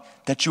tongue,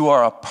 that you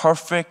are a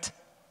perfect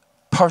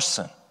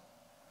person.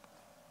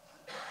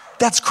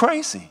 That's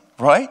crazy,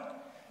 right?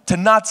 To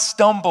not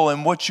stumble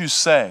in what you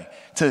say,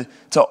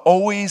 to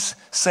always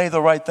say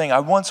the right thing. I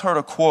once heard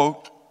a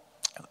quote,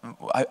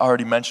 I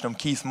already mentioned him,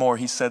 Keith Moore,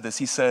 he said this.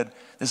 He said,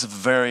 this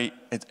is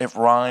it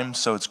rhymes,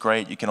 so it's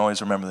great. You can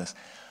always remember this.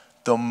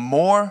 The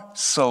more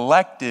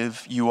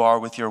selective you are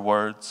with your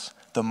words,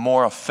 the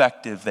more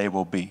effective they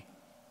will be.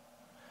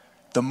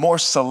 The more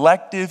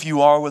selective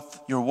you are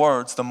with your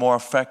words, the more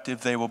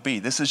effective they will be.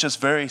 This is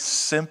just very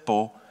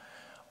simple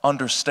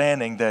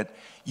understanding that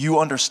you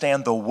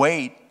understand the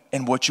weight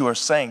in what you are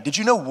saying. Did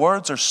you know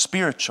words are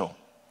spiritual?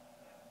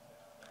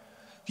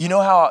 You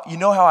know how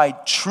I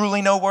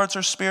truly know words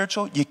are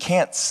spiritual? You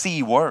can't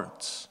see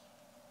words.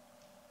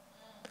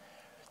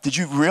 Did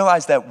you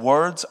realize that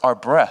words are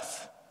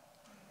breath?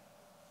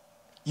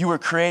 You were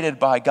created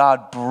by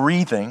God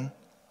breathing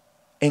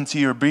into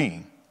your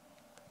being,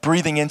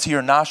 breathing into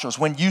your nostrils.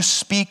 When you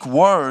speak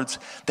words,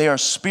 they are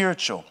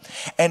spiritual.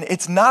 And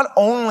it's not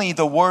only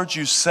the words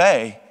you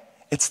say,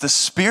 it's the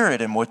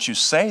spirit in which you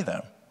say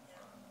them,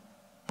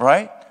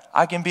 right?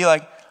 I can be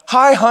like,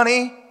 hi,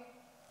 honey.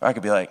 Or I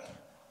could be like,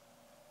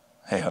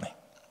 hey, honey.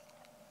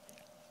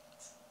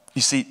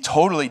 You see,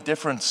 totally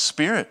different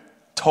spirit,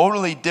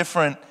 totally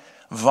different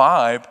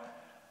vibe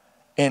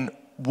in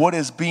what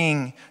is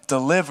being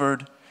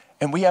delivered.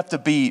 And we have to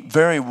be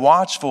very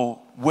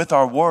watchful with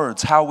our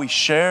words, how we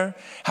share,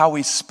 how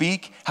we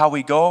speak, how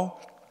we go,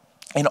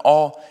 and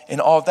all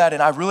of that.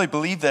 And I really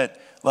believe that,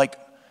 like,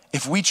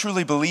 if we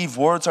truly believe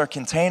words are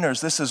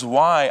containers, this is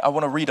why I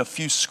want to read a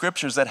few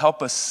scriptures that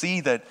help us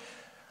see that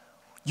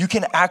you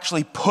can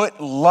actually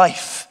put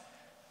life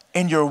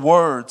in your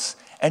words,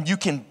 and you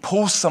can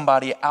pull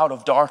somebody out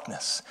of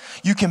darkness.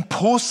 You can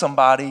pull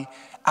somebody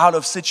out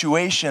of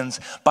situations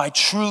by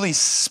truly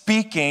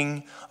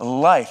speaking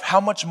life.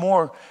 How much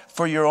more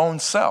for your own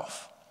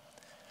self?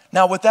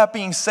 Now, with that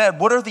being said,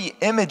 what are the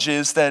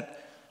images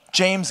that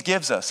James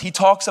gives us? He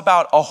talks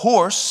about a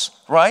horse,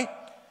 right?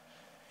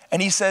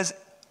 And he says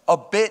a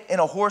bit in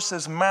a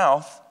horse's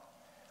mouth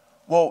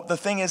Well, the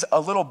thing is, a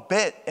little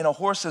bit in a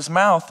horse's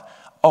mouth,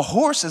 a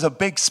horse is a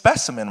big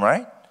specimen,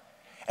 right?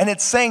 And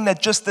it's saying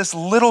that just this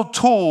little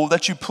tool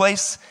that you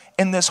place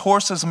in this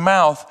horse's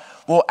mouth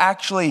will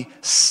actually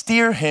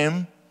steer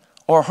him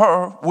or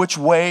her which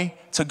way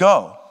to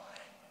go.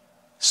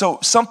 So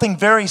something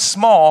very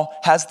small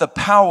has the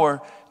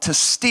power to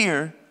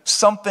steer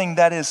something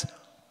that is,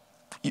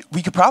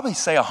 we could probably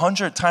say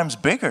 100 times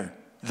bigger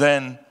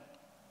than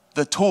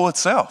the tool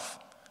itself.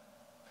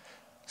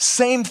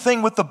 Same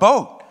thing with the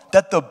boat,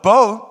 that the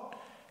boat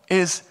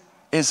is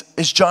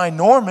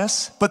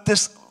ginormous, but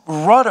this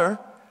rudder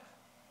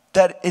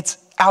that it's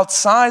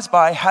outsized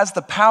by has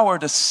the power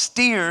to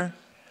steer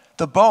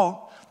the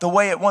boat the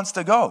way it wants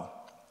to go.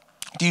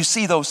 Do you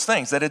see those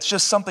things? That it's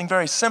just something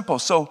very simple.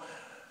 So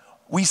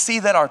we see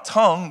that our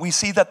tongue, we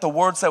see that the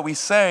words that we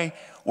say,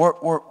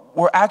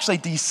 we're actually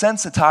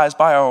desensitized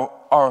by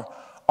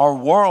our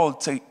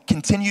world to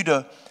continue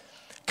to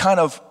kind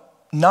of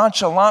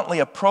nonchalantly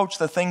approach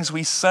the things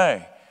we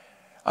say.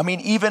 I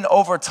mean, even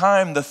over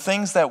time, the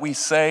things that we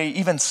say,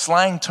 even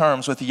slang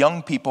terms with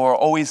young people are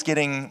always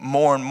getting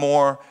more and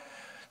more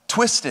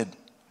twisted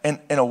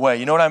in a way.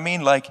 You know what I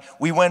mean? Like,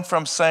 we went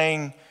from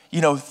saying,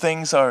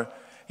 things are,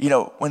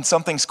 when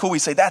something's cool, we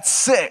say, that's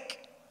sick.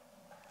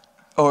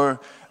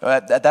 Or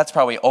that's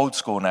probably old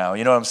school now,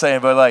 you know what I'm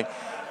saying? But like,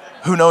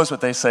 who knows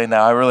what they say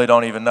now? I really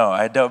don't even know.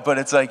 I don't, but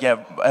it's like,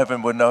 yeah,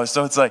 Evan would know.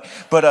 So it's like,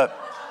 but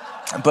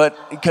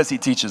because he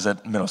teaches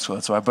at middle school,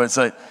 that's why. But it's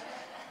like,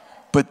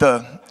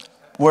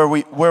 where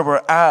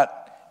we're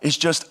at is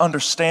just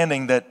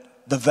understanding that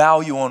the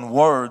value on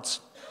words.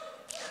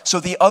 So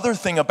the other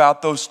thing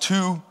about those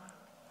two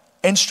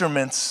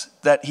instruments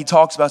that he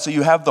talks about, so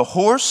you have the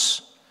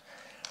horse.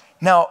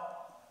 Now,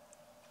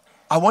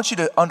 I want you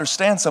to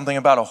understand something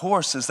about a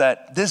horse is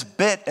that this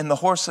bit in the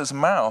horse's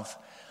mouth,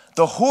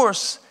 the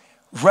horse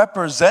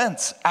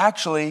represents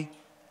actually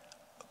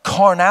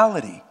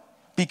carnality,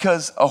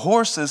 because a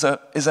horse is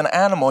an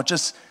animal.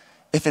 Just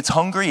if it's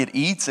hungry, it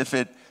eats. If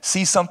it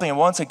sees something it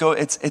wants,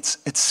 it's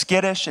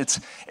skittish. It's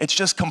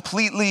just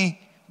completely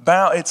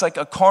bound. It's like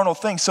a carnal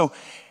thing. So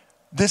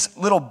this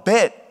little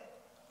bit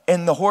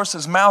in the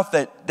horse's mouth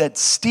that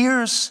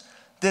steers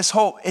this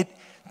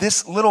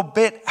this little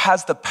bit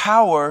has the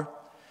power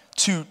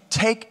to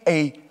take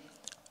a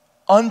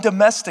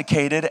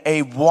undomesticated,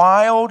 a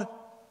wild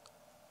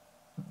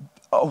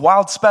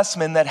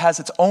specimen that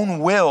has its own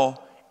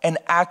will and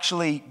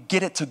actually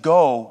get it to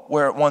go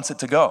where it wants it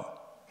to go.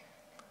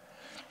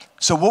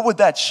 So what would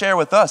that share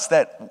with us?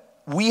 That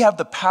we have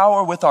the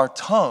power with our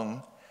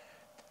tongue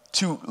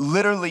to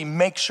literally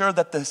make sure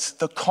that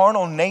the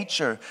carnal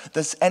nature,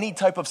 any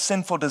type of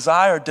sinful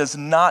desire does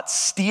not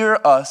steer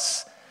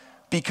us,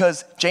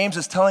 because James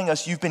is telling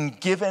us you've been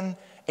given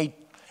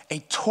a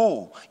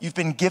tool. You've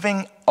been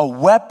given a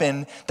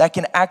weapon that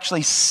can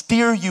actually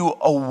steer you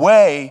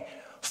away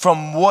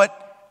from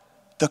what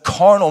the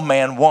carnal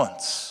man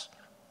wants.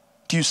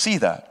 Do you see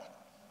that?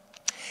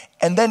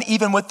 And then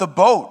even with the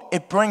boat,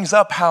 it brings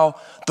up how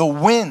the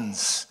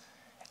winds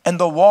and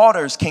the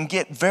waters can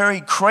get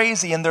very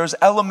crazy, and there's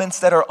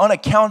elements that are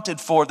unaccounted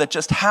for that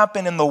just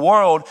happen in the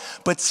world,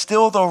 but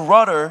still the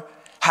rudder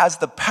has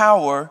the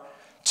power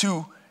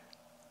to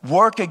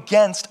work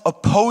against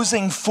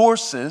opposing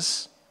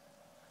forces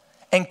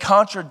and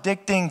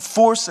contradicting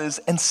forces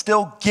and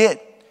still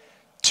get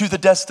to the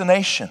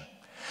destination.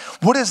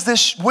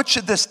 What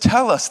should this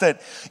tell us?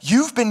 That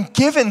you've been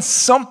given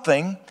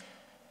something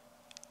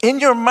in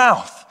your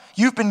mouth.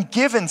 You've been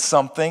given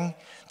something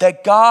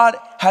that God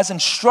has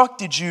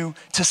instructed you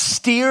to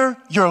steer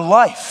your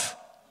life.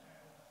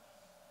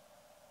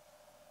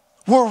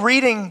 We're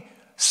reading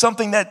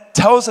something that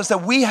tells us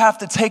that we have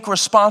to take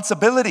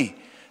responsibility,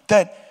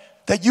 that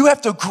you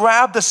have to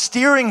grab the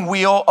steering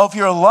wheel of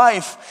your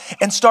life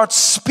and start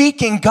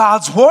speaking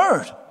God's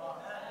word.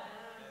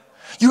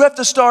 You have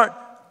to start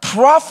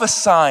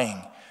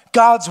prophesying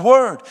God's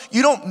word.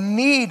 You don't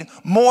need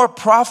more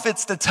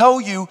prophets to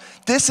tell you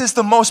this is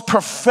the most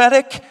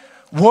prophetic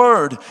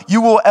word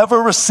you will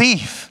ever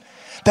receive.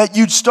 That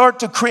you'd start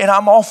to create, and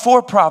I'm all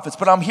for prophets,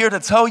 but I'm here to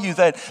tell you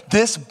that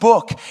this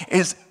book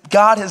is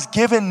God has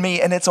given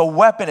me, and it's a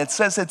weapon. It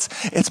says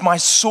it's my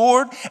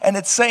sword, and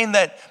it's saying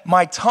that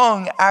my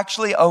tongue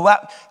actually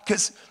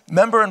because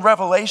remember in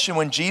Revelation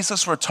when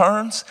Jesus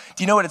returns,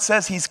 do you know what it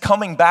says? He's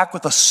coming back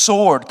with a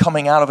sword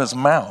coming out of his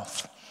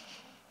mouth.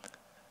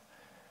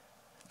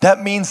 That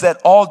means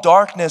that all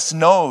darkness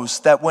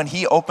knows that when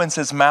he opens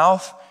his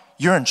mouth,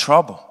 you're in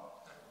trouble.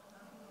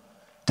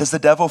 Does the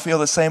devil feel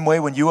the same way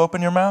when you open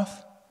your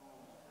mouth?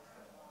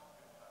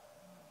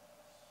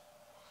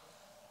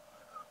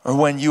 Or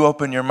when you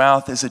open your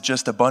mouth, is it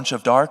just a bunch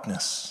of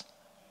darkness?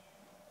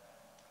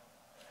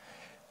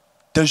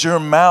 Does your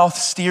mouth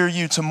steer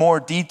you to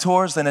more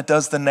detours than it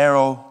does the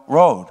narrow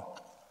road?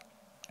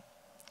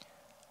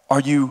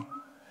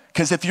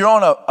 Because if you're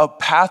on a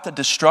path of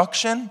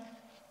destruction,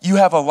 you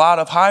have a lot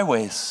of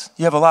highways.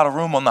 You have a lot of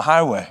room on the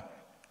highway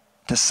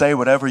to say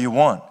whatever you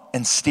want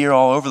and steer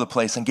all over the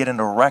place and get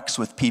into wrecks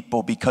with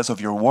people because of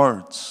your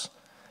words.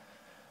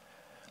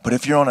 But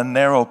if you're on a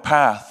narrow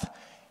path,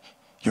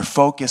 You're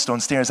focused on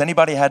steering. Has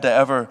anybody had to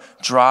ever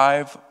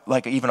drive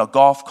like even a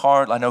golf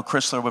cart? I know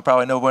Chrysler would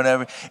probably know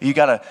whenever. You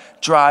got to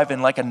drive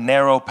in like a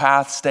narrow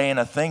path, stay in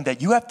a thing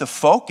that you have to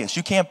focus.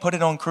 You can't put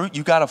it on cruise.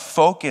 You got to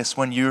focus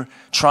when you're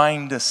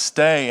trying to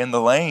stay in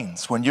the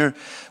lanes.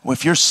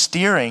 If you're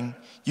steering,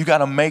 you got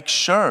to make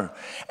sure.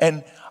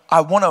 And I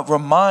want to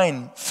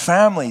remind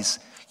families,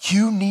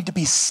 you need to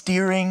be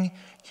steering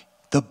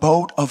the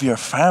boat of your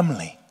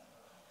family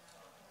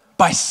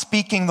by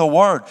speaking the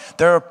word.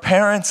 There are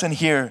parents in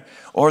here,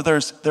 or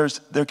there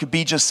could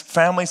be just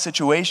family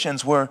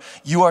situations where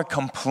you are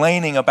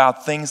complaining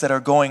about things that are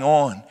going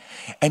on,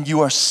 and you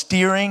are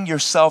steering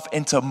yourself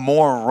into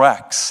more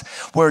wrecks,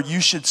 where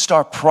you should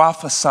start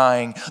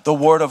prophesying the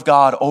word of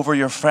God over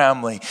your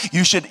family.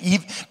 You should,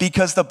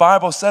 because the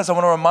Bible says, I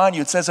want to remind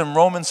you, it says in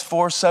Romans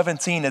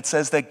 4:17, it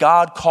says that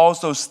God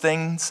calls those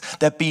things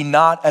that be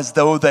not as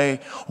though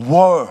they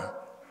were.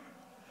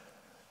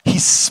 He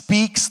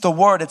speaks the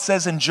word. It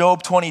says in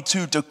Job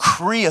 22,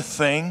 decree a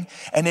thing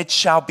and it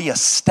shall be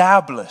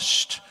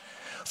established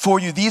for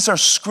you. These are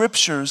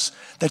scriptures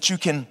that you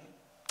can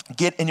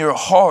get in your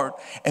heart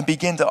and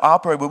begin to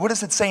operate with. What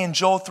does it say in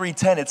Joel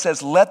 3:10? It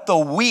says, let the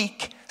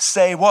weak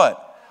say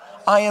what?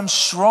 I am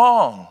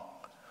strong.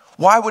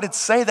 Why would it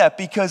say that?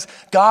 Because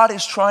God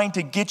is trying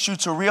to get you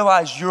to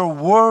realize your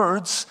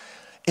words,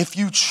 if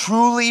you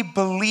truly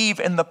believe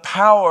in the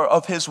power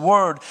of his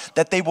word,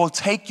 that they will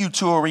take you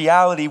to a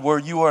reality where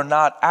you are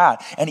not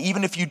at. And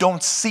even if you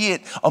don't see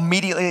it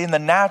immediately in the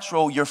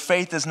natural, your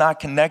faith is not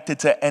connected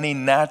to any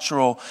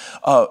natural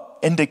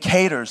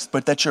indicators,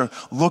 but that you're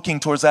looking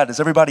towards that. Is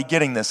everybody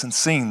getting this and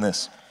seeing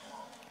this?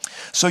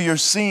 So you're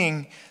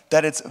seeing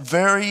that it's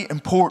very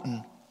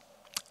important.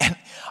 And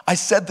I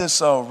said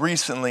this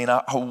recently, and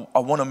I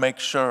want to make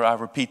sure I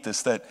repeat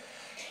this, that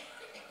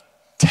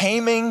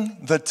taming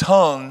the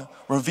tongue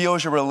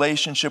reveals your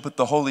relationship with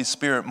the Holy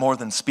Spirit more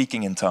than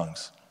speaking in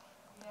tongues.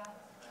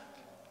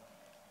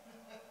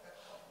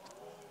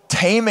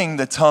 Taming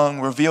the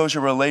tongue reveals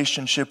your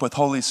relationship with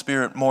Holy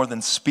Spirit more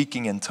than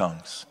speaking in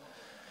tongues.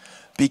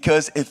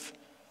 Because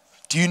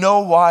do you know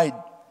why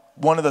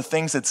one of the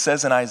things it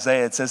says in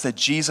Isaiah, it says that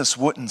Jesus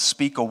wouldn't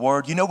speak a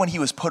word? You know, when he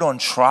was put on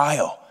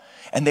trial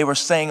and they were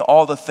saying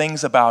all the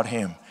things about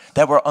him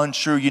that were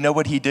untrue, you know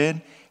what he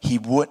did? He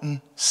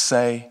wouldn't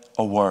say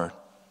a word.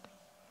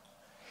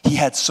 He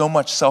had so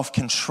much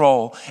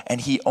self-control, and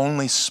he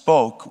only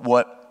spoke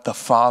what the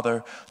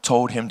Father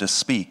told him to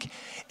speak.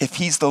 If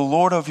he's the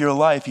Lord of your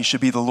life, he should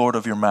be the Lord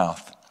of your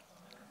mouth.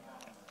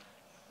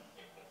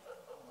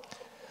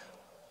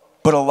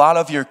 But a lot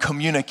of your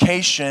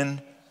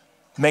communication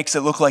makes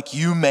it look like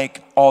you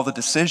make all the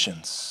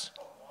decisions.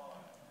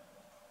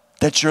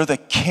 That you're the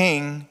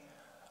king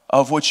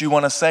of what you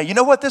want to say. You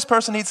know what? This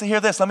person needs to hear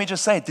this. Let me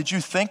just say, did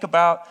you think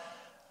about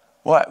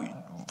what?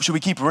 Should we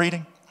keep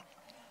reading?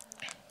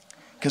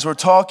 Because we're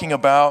talking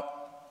about,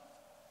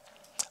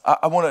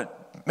 I want to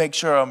make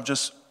sure I'm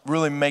just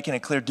really making it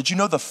clear. Did you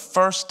know the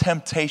first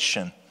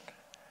temptation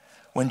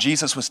when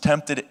Jesus was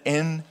tempted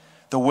in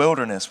the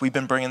wilderness? We've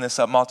been bringing this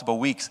up multiple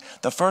weeks.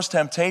 The first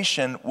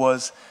temptation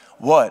was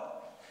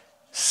what?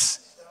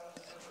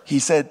 He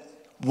said,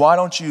 why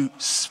don't you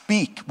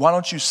speak? Why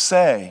don't you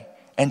say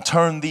and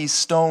turn these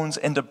stones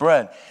into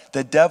bread?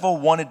 The devil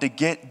wanted to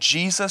get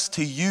Jesus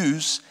to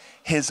use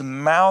his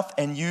mouth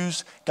and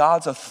use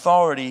God's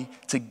authority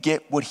to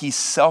get what he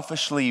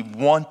selfishly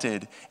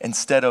wanted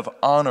instead of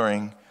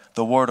honoring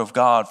the word of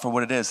God for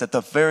what it is. That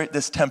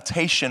this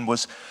temptation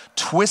was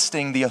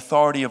twisting the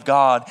authority of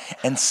God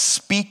and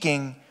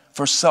speaking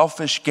for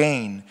selfish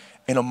gain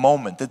in a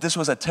moment. That this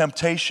was a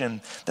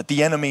temptation that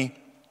the enemy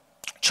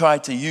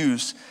tried to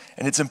use.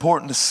 And it's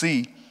important to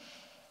see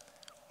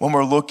when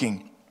we're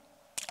looking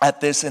at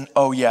this, and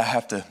oh yeah,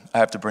 I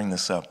have to bring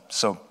this up.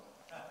 So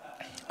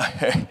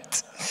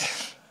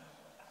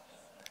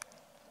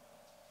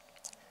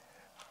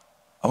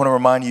I want to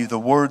remind you, the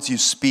words you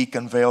speak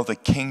unveil the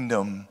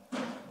kingdom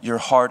your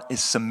heart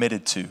is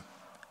submitted to.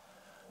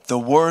 The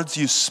words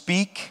you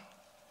speak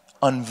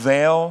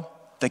unveil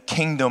the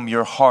kingdom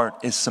your heart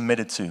is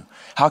submitted to.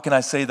 How can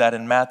I say that?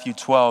 In Matthew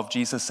 12,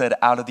 Jesus said,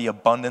 out of the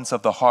abundance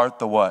of the heart,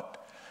 the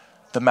what?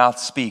 The mouth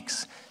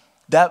speaks.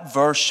 That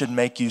verse should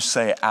make you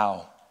say,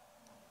 ow.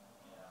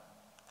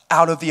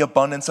 Out of the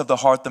abundance of the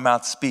heart, the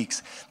mouth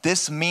speaks.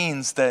 This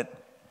means that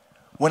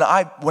when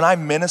I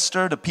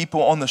minister to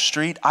people on the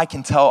street, I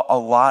can tell a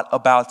lot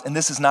about, and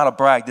this is not a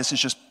brag, this is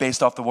just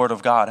based off the word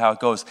of God, how it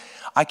goes.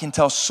 I can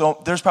tell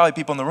there's probably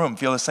people in the room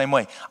feel the same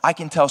way. I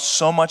can tell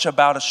so much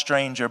about a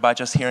stranger by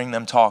just hearing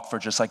them talk for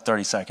just like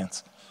 30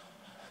 seconds.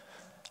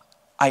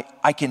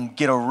 I can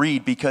get a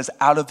read because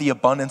out of the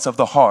abundance of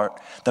the heart,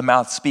 the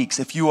mouth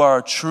speaks. If you are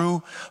a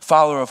true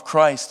follower of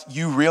Christ,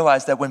 you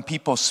realize that when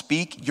people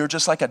speak, you're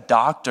just like a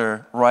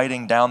doctor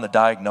writing down the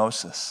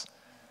diagnosis.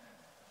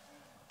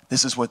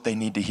 This is what they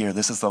need to hear.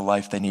 This is the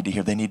life they need to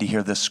hear. They need to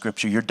hear this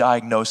scripture. You're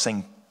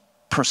diagnosing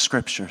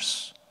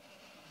prescriptures.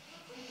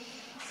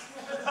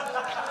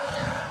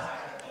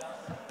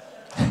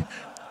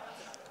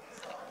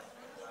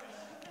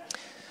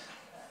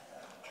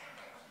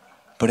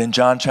 But in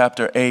John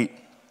chapter 8,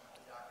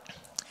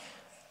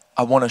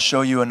 I want to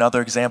show you another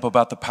example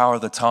about the power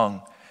of the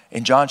tongue.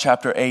 In John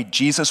chapter 8,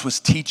 Jesus was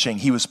teaching,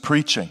 he was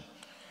preaching.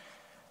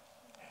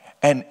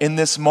 And in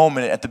this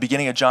moment, at the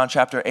beginning of John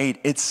chapter 8,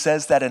 it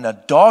says that an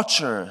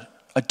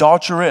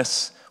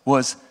adulteress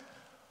was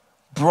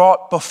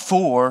brought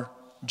before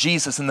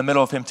Jesus in the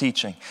middle of him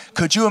teaching.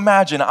 Could you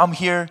imagine, I'm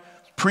here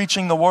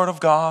preaching the word of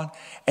God,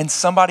 and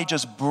somebody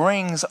just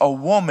brings a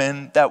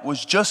woman that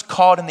was just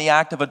caught in the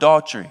act of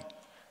adultery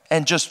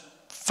and just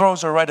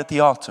throws her right at the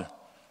altar.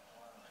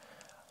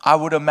 I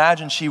would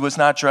imagine she was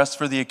not dressed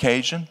for the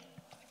occasion.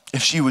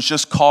 If she was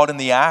just caught in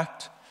the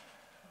act.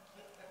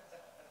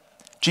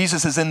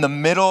 Jesus is in the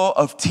middle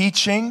of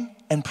teaching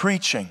and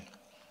preaching.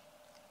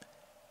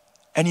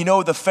 And you know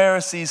what the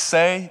Pharisees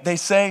say? They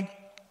say,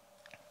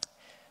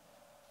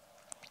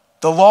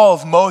 the law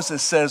of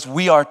Moses says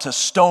we are to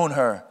stone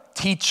her.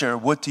 Teacher,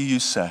 what do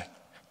you say?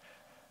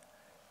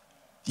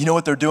 You know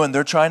what they're doing?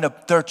 They're trying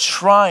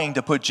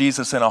to put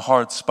Jesus in a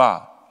hard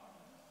spot.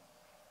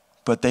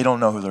 But they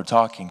don't know who they're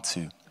talking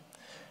to.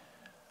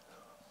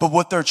 But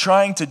what they're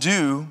trying to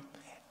do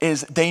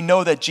is they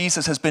know that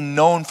Jesus has been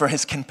known for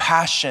his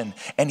compassion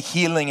and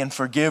healing and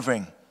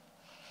forgiving.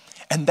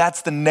 And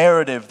that's the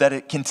narrative that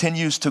it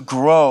continues to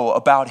grow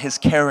about his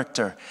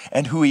character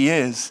and who he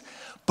is.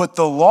 But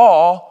the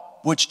law,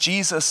 which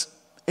Jesus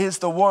is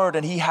the word,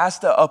 and he has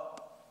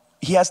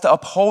to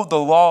uphold the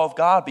law of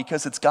God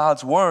because it's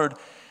God's word,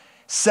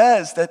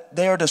 says that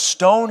they are to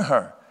stone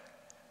her.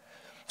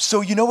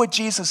 So you know what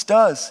Jesus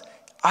does?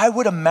 I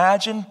would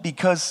imagine,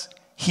 because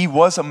he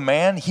was a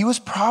man, he was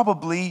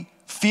probably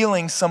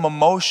feeling some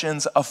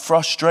emotions of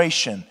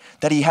frustration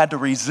that he had to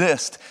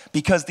resist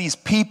because these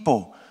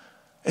people,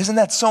 isn't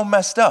that so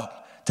messed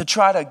up to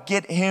try to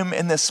get him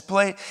in this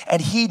place?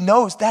 And he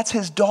knows that's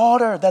his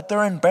daughter that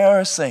they're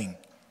embarrassing.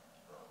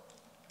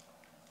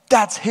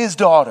 That's his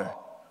daughter.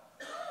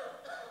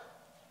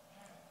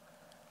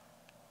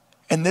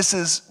 And this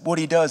is what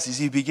he does, is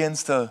he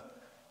begins to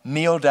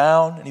kneel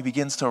down and he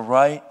begins to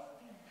write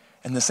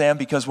in the sand,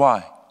 because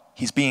why?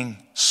 He's being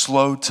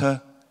slow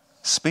to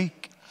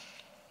speak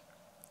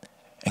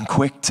and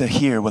quick to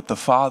hear what the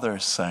Father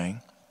is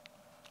saying.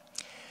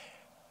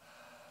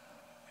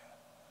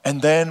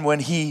 And then when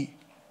he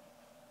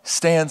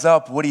stands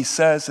up, what he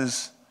says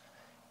is,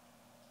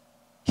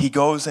 he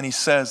goes and he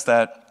says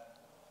that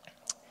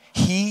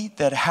he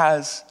that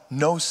has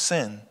no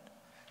sin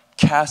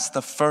cast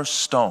the first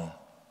stone.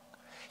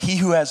 He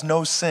who has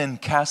no sin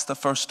cast the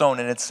first stone.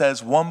 And it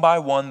says, one by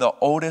one, the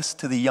oldest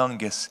to the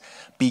youngest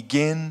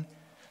begin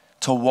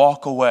to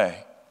walk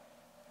away.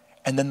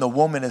 And then the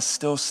woman is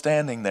still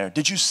standing there.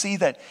 Did you see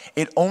that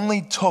it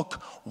only took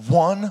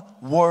one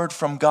word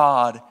from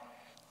God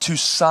to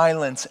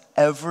silence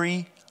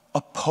every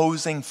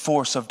opposing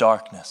force of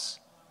darkness?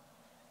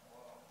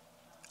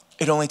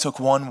 It only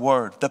took one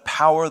word, the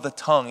power of the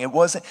tongue. It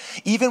wasn't,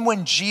 even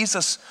when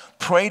Jesus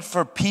prayed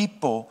for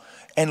people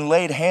and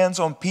laid hands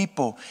on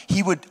people,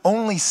 he would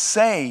only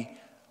say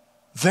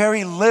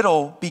very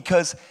little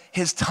because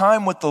his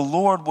time with the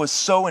Lord was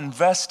so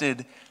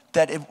invested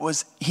that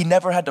he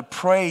never had to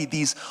pray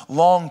these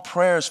long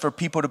prayers for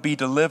people to be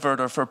delivered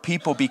or for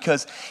people,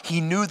 because he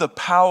knew the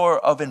power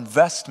of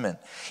investment.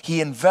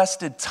 He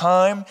invested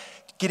time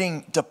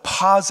getting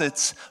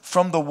deposits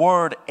from the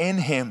word in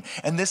him.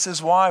 And this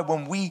is why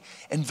when we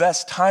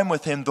invest time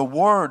with him,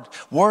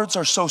 words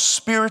are so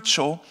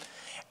spiritual,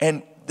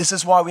 and this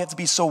is why we have to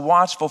be so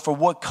watchful for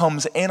what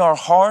comes in our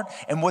heart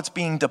and what's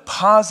being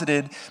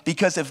deposited,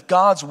 because if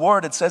God's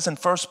word, it says in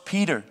 1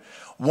 Peter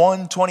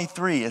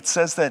 1:23, it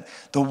says that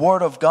the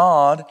word of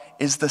God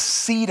is the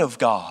seed of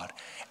God,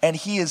 and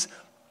he is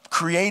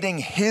creating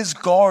his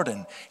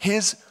garden,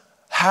 his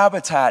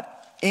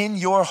habitat in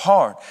your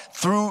heart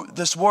through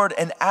this word.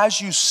 And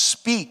as you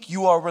speak,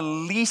 you are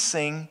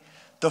releasing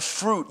the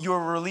fruit, you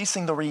are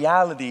releasing the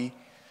reality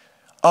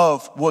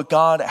of what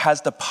God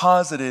has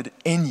deposited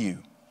in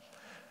you.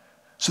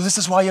 So this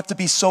is why you have to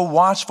be so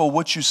watchful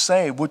what you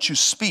say, what you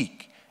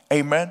speak.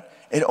 Amen.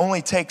 It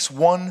only takes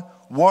one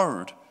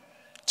word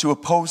to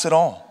oppose it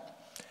all.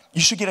 You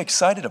should get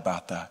excited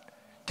about that.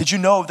 Did you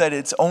know that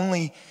it's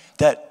only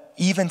that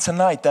even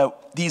tonight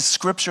that these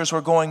scriptures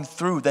we're going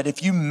through, that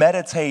if you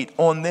meditate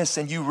on this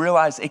and you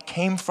realize it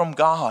came from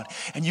God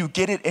and you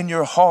get it in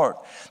your heart,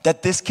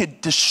 that this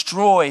could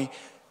destroy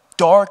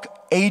dark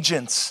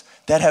agents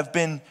that have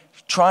been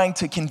trying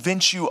to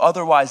convince you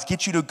otherwise,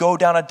 get you to go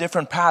down a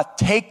different path.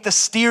 Take the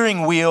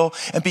steering wheel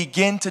and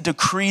begin to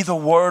decree the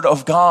word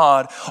of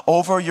God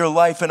over your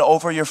life and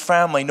over your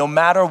family, no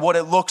matter what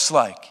it looks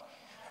like.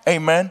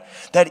 Amen.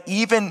 That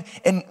even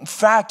in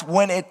fact,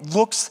 when it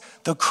looks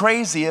the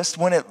craziest,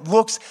 when it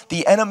looks,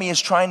 the enemy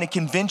is trying to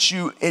convince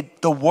you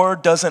the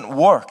word doesn't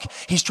work.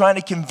 He's trying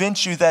to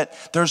convince you that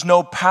there's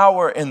no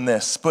power in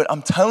this. But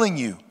I'm telling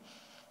you,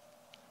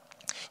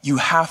 you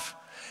have.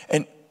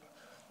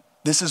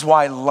 This is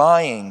why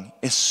lying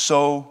is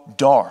so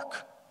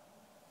dark.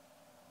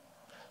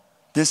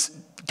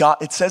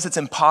 It says it's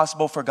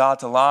impossible for God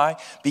to lie,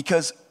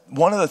 because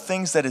one of the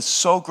things that is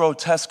so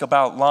grotesque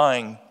about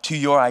lying to to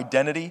your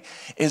identity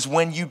is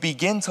when you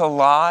begin to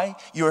lie,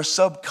 you're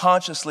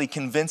subconsciously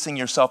convincing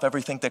yourself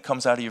everything that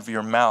comes out of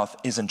your mouth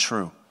isn't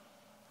true.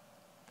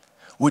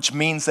 Which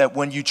means that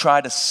when you try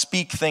to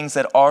speak things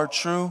that are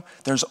true,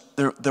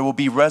 there will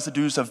be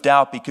residues of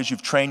doubt because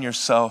you've trained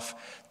yourself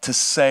to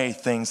say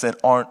things that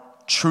aren't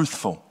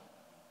truthful.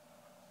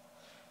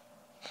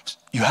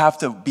 You have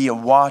to be a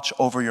watch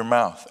over your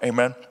mouth.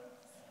 Amen?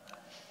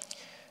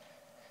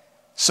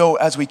 So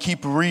as we keep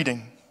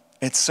reading,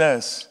 it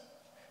says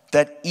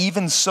that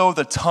even so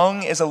the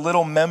tongue is a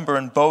little member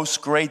and boasts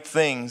great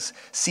things.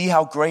 See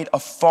how great a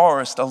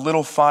forest a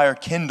little fire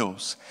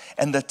kindles.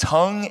 And the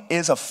tongue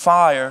is a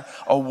fire,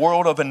 a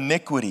world of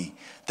iniquity.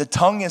 The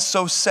tongue is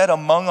so set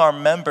among our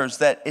members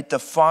that it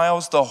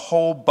defiles the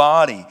whole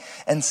body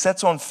and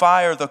sets on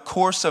fire the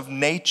course of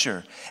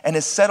nature and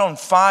is set on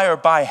fire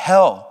by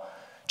hell.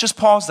 Just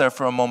pause there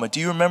for a moment. Do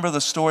you remember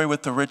the story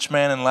with the rich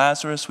man and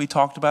Lazarus we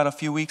talked about a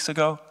few weeks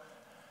ago?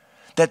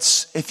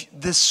 If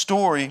this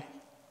story,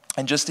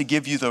 and just to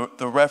give you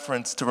the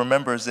reference to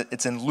remember, is that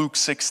it's in Luke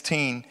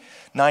 16,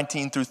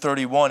 19 through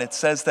 31. It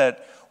says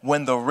that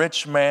when the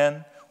rich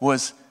man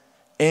was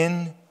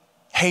in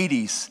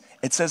Hades,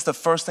 it says the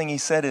first thing he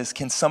said is,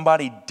 can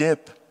somebody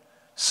dip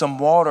some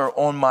water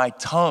on my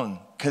tongue?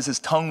 Because his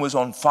tongue was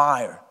on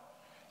fire.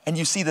 And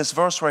you see this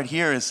verse right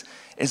here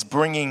is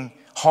bringing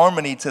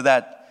harmony to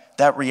that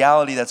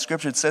reality, that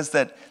scripture. It says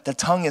that the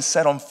tongue is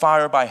set on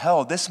fire by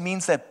hell. This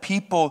means that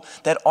people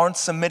that aren't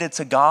submitted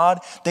to God,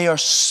 they're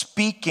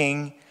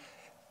speaking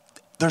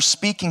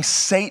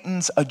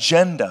Satan's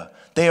agenda.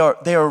 They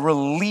are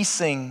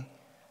releasing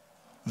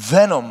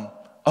venom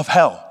of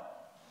hell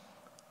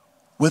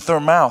with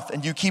their mouth.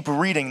 And you keep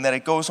reading that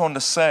it goes on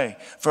to say,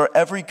 for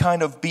every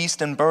kind of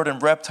beast and bird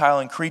and reptile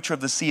and creature of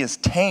the sea is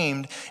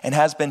tamed and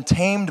has been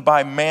tamed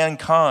by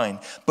mankind,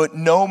 but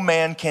no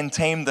man can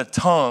tame the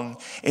tongue.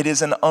 It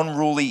is an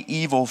unruly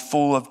evil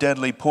full of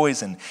deadly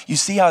poison. You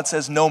see how it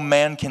says no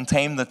man can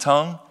tame the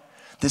tongue?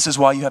 This is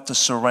why you have to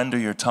surrender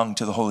your tongue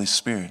to the Holy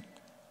Spirit.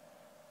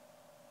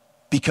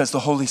 Because the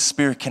Holy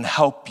Spirit can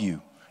help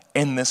you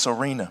in this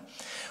arena.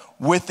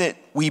 With it,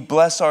 we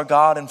bless our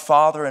God and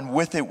Father, and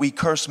with it, we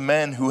curse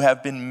men who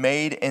have been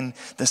made in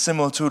the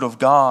similitude of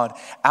God.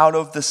 Out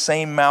of the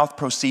same mouth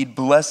proceed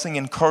blessing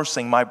and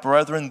cursing. My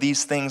brethren,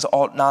 these things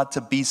ought not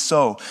to be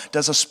so.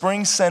 Does a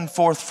spring send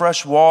forth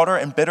fresh water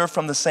and bitter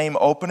from the same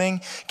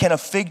opening? Can a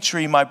fig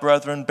tree, my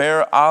brethren,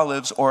 bear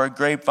olives, or a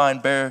grapevine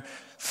bear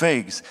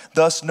figs?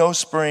 Thus no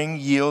spring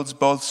yields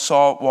both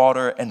salt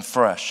water and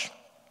fresh.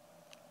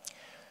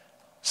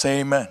 Say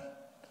amen.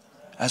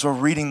 As we're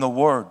reading the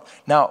word.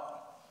 Now,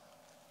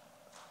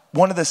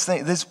 one of this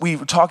things, we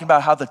were talking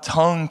about how the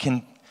tongue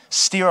can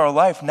steer our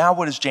life. Now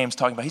what is James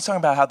talking about? He's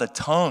talking about how the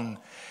tongue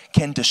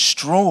can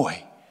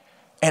destroy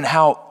and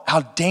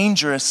how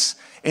dangerous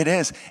it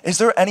is. Is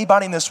there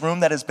anybody in this room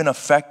that has been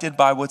affected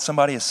by what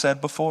somebody has said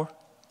before?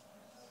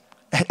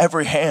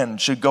 Every hand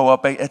should go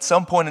up at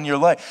some point in your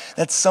life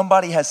that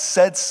somebody has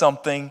said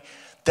something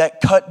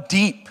that cut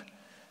deep,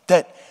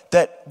 that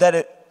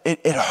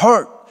it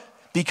hurt,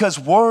 because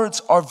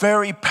words are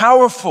very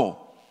powerful.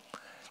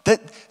 That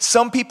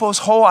some people's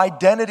whole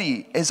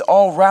identity is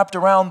all wrapped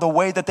around the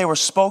way that they were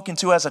spoken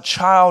to as a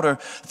child or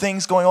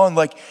things going on.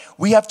 Like,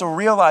 we have to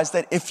realize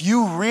that if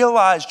you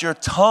realized your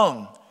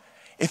tongue,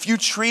 if you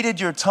treated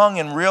your tongue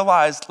and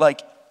realized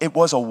like it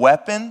was a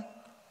weapon,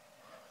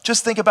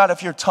 just think about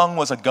if your tongue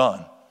was a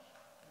gun.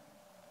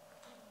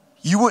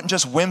 You wouldn't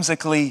just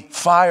whimsically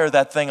fire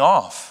that thing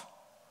off.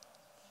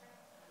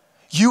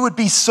 You would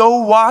be so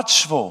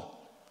watchful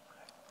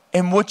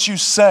in what you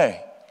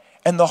say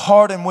and the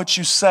heart in which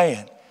you say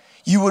it.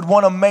 You would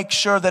want to make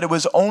sure that it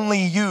was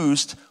only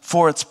used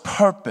for its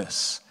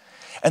purpose.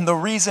 And the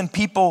reason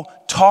people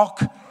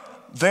talk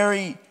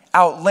very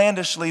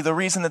outlandishly, the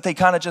reason that they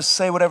kind of just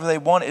say whatever they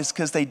want is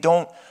because they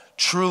don't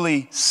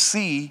truly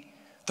see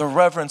the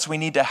reverence we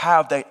need to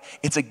have, that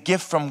it's a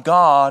gift from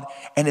God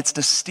and it's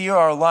to steer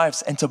our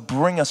lives and to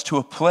bring us to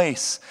a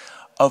place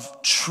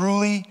of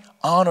truly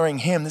honoring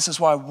Him. This is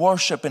why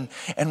worship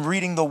and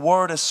reading the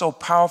Word is so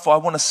powerful. I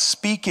want to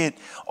speak it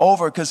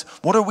over, because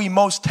what are we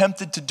most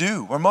tempted to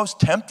do? We're most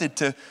tempted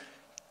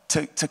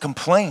to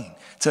complain,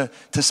 to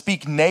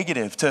speak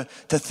negative, to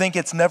think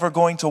it's never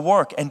going to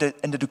work, and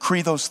to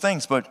decree those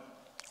things. But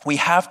we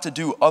have to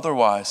do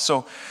otherwise.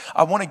 So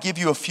I want to give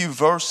you a few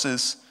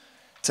verses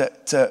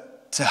to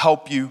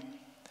help you.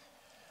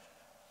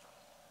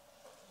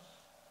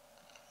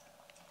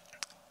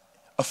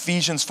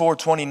 Ephesians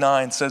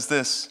 4:29 says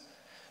this: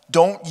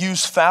 don't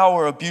use foul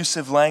or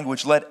abusive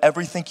language. Let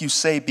everything you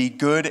say be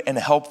good and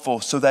helpful,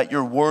 so that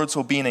your words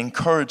will be an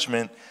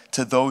encouragement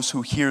to those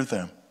who hear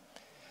them.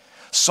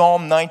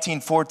 Psalm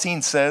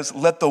 19:14 says,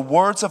 let the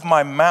words of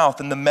my mouth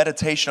and the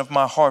meditation of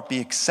my heart be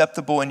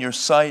acceptable in your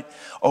sight,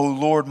 O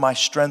Lord, my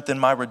strength and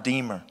my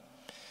redeemer.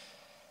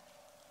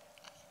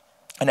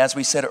 And as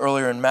we said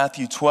earlier in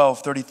Matthew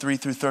 12:33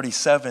 through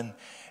 37,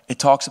 it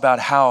talks about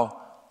how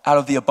out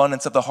of the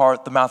abundance of the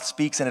heart, the mouth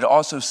speaks. And it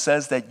also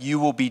says that you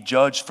will be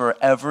judged for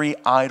every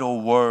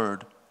idle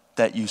word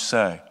that you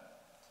say.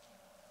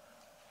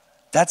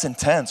 That's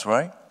intense,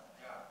 right?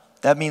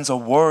 That means a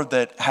word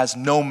that has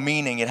no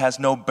meaning. It has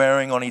no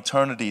bearing on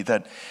eternity.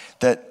 That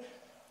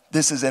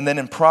this is, and then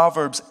in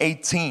Proverbs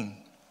 18,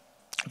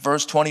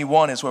 verse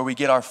 21 is where we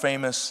get our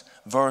famous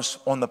verse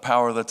on the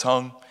power of the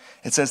tongue.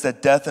 It says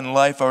that death and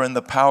life are in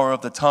the power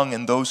of the tongue,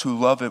 and those who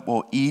love it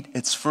will eat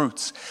its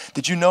fruits.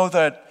 Did you know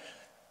that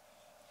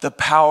the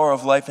power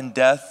of life and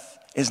death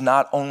is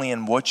not only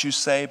in what you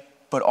say,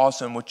 but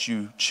also in what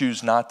you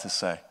choose not to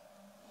say?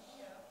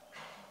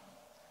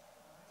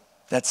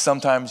 That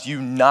sometimes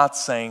you not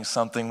saying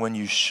something when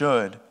you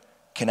should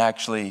can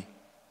actually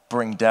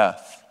bring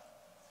death.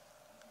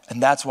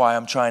 And that's why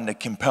I'm trying to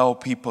compel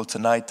people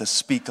tonight to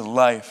speak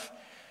life.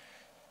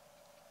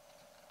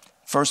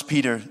 1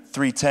 Peter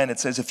 3:10, it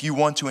says, if you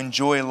want to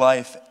enjoy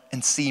life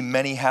and see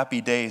many happy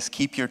days,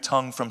 keep your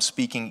tongue from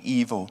speaking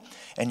evil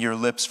and your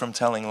lips from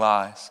telling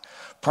lies.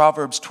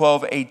 Proverbs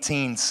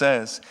 12:18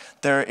 says,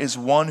 there is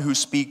one who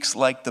speaks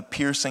like the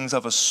piercings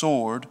of a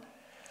sword,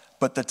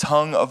 but the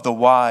tongue of the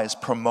wise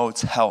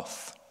promotes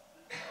health.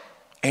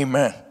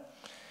 Amen.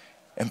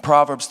 In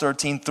Proverbs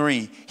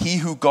 13:3, he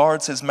who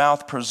guards his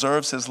mouth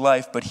preserves his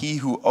life, but he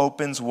who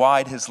opens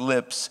wide his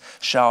lips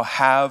shall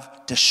have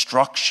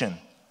destruction.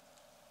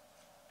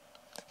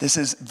 This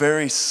is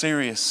very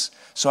serious.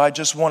 So I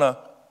just want to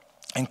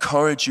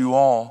encourage you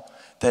all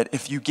that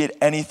if you get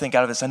anything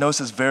out of this, I know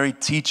this is very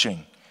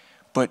teaching,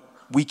 but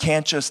we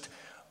can't just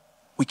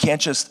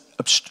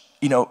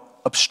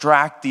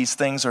abstract these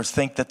things or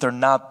think that they're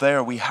not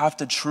there. We have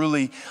to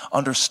truly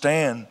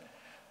understand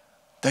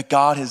that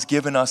God has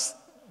given us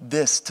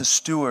this to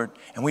steward,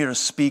 and we are to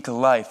speak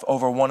life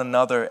over one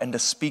another and to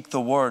speak the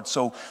word.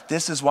 So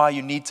this is why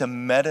you need to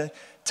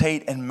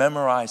meditate and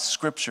memorize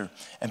scripture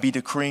and be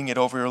decreeing it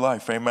over your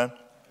life. Amen.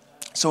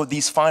 So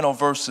these final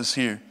verses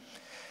here.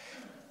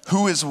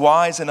 Who is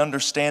wise and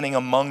understanding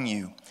among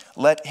you?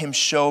 Let him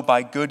show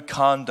by good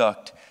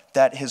conduct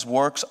that his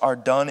works are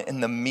done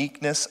in the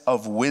meekness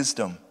of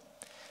wisdom.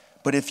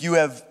 But if you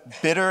have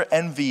bitter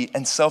envy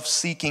and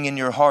self-seeking in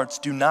your hearts,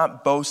 do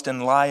not boast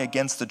and lie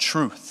against the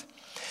truth.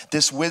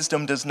 This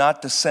wisdom does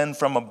not descend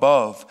from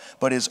above,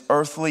 but is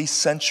earthly,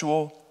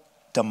 sensual,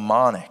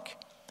 demonic.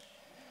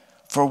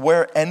 For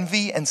where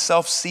envy and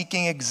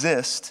self-seeking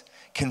exist,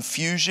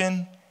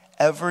 confusion,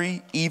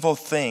 every evil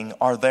thing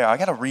are there. I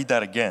got to read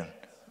that again.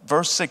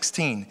 Verse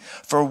 16,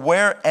 for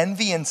where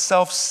envy and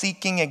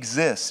self-seeking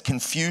exist,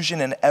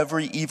 confusion and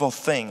every evil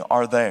thing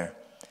are there.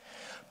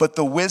 But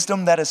the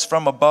wisdom that is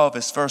from above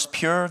is first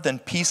pure, then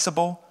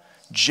peaceable,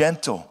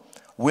 gentle,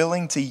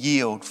 willing to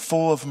yield,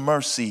 full of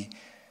mercy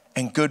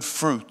and good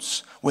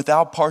fruits,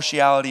 without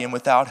partiality and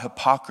without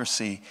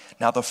hypocrisy.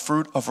 Now the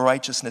fruit of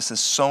righteousness is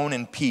sown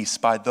in peace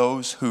by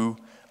those who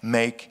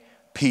make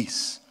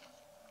peace.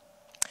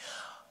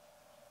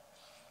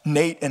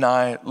 Nate and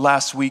I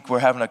last week were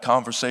having a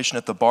conversation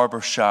at the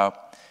barber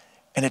shop,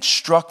 and it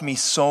struck me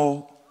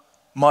so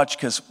much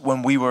because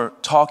when we were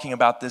talking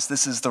about this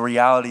is the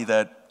reality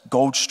that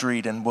Gold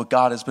Street and what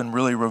God has been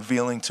really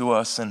revealing to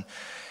us in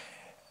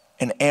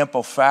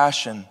ample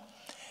fashion.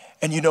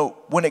 And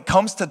when it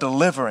comes to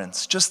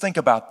deliverance, just think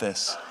about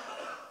this.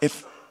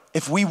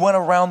 If we went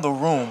around the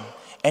room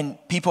and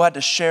people had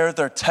to share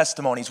their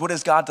testimonies, what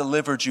has God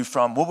delivered you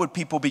from? What would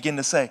people begin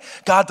to say?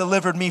 God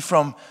delivered me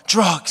from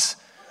drugs.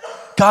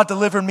 God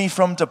delivered me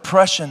from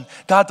depression.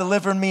 God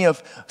delivered me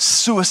of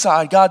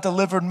suicide. God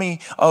delivered me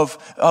of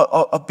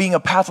being a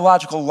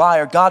pathological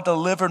liar. God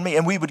delivered me.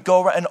 And we would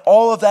go around, and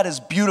all of that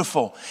is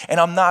beautiful. And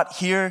I'm not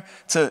here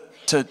to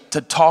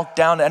talk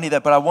down to any of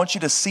that, but I want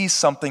you to see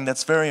something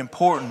that's very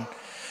important.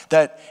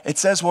 That it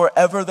says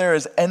wherever there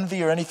is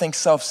envy or anything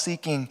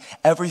self-seeking,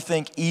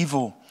 everything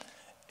evil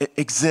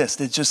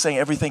exists. It's just saying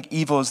everything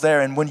evil is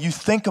there. And when you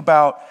think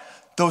about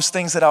those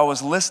things that I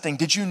was listing,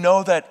 did you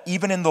know that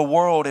even in the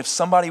world, if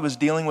somebody was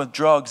dealing with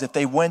drugs, if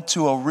they went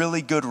to a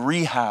really good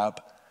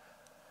rehab,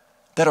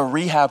 that a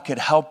rehab could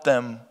help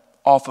them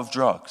off of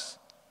drugs?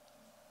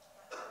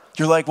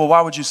 You're like, well,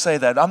 why would you say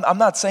that? I'm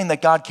not saying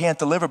that God can't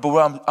deliver, but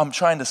what I'm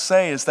trying to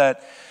say is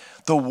that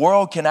the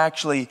world can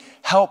actually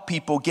help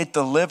people get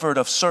delivered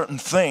of certain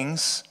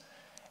things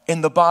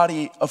in the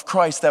body of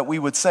Christ that we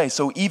would say.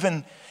 So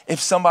even if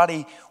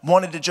somebody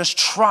wanted to just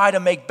try to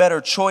make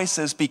better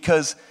choices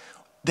because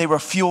they were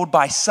fueled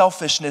by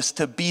selfishness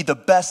to be the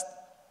best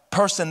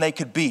person they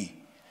could be,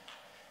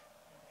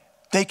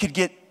 they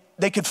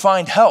could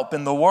find help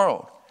in the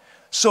world.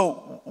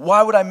 So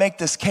why would I make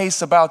this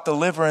case about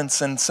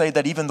deliverance and say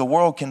that even the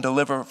world can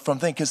deliver from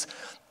things?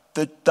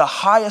 Because the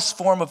highest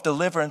form of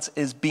deliverance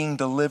is being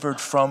delivered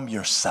from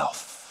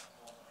yourself.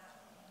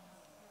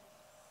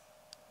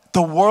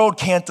 The world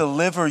can't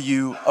deliver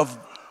you of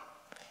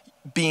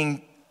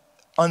being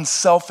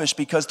unselfish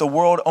because the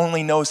world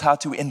only knows how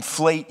to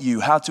inflate you,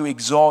 how to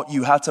exalt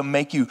you, how to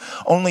make you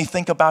only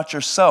think about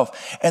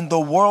yourself. And the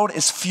world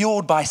is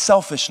fueled by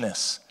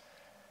selfishness.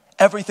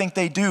 Everything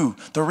they do,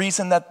 the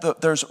reason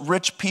that there's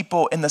rich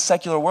people in the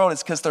secular world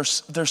is because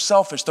they're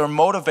selfish. They're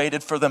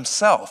motivated for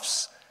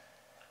themselves.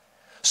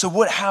 So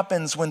what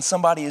happens when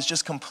somebody is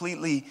just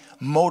completely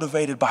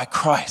motivated by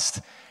Christ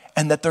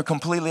and that they're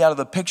completely out of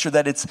the picture,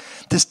 that it's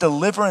this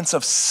deliverance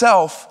of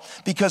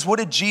self. Because what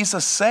did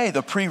Jesus say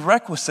the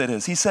prerequisite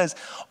is? He says,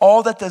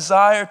 all that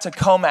desire to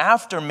come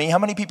after me. How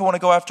many people want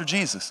to go after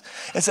Jesus?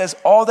 It says,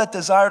 all that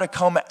desire to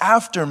come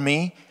after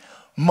me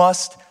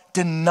must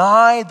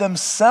deny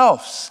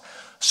themselves.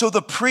 So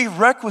the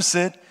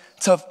prerequisite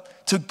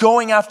to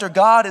going after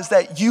God is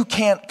that you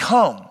can't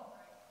come.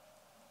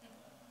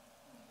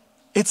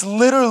 It's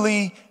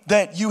literally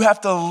that you have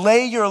to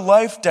lay your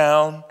life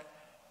down,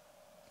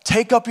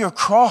 take up your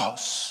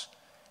cross,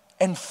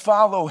 and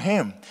follow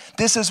him.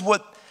 This is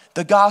what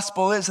the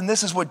gospel is, and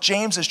this is what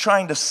James is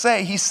trying to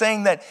say. He's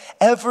saying that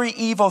every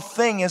evil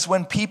thing is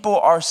when people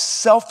are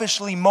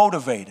selfishly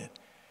motivated.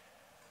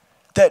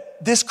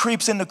 That this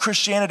creeps into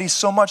Christianity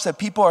so much that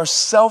people are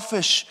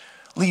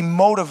selfishly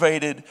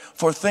motivated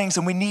for things,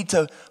 and we need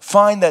to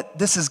find that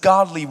this is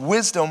godly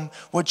wisdom,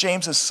 what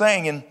James is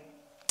saying.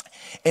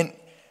 And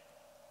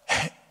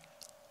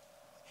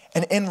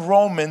in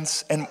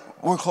Romans, and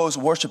we're close,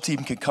 worship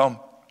team can come,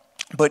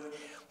 but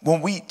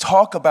when we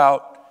talk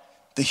about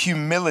the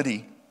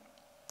humility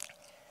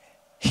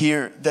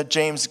here that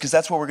James, because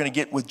that's what we're going to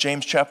get with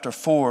James chapter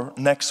 4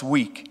 next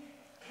week.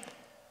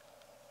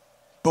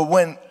 But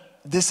when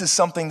this is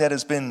something that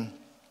has been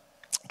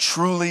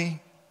truly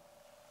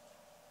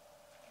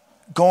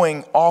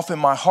going off in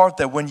my heart,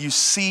 that when you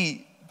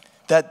see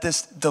that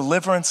this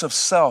deliverance of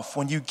self,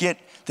 when you get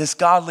this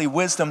godly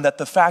wisdom, that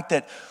the fact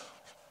that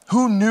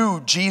who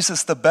knew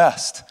Jesus the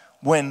best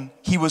when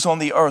he was on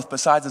the earth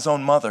besides his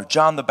own mother?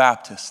 John the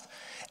Baptist.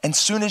 And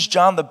soon as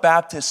John the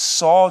Baptist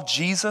saw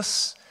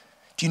Jesus,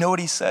 do you know what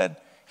he said?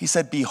 He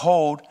said,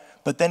 behold,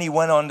 but then he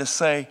went on to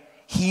say,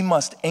 he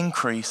must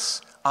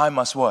increase, I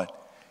must what?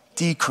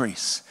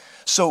 Decrease.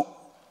 So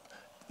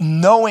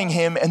knowing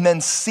him and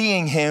then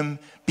seeing him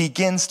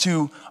begins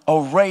to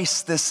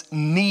erase this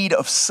need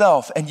of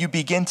self, and you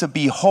begin to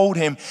behold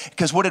him.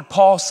 Because what did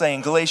Paul say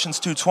in Galatians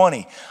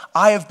 2:20?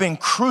 I have been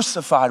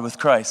crucified with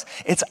Christ.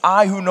 It's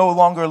I who no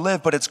longer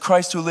live, but it's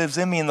Christ who lives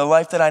in me. And the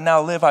life that I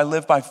now live, I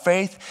live by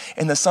faith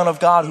in the Son of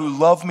God who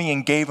loved me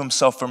and gave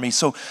himself for me.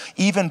 So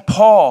even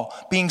Paul,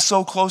 being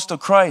so close to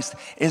Christ,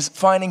 is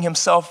finding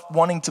himself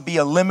wanting to be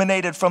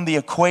eliminated from the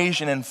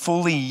equation and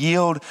fully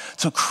yield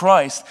to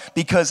Christ,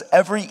 because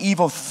every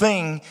evil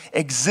thing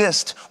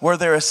exists where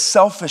there is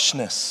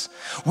selfishness.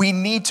 We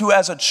need to,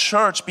 as a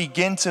church,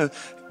 begin to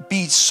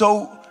be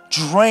so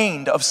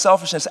drained of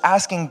selfishness,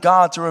 asking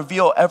God to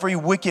reveal every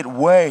wicked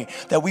way,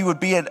 that we would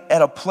be at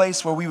a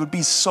place where we would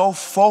be so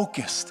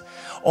focused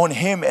on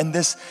him and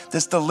this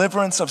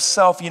deliverance of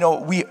self. You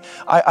know,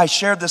 I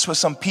shared this with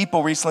some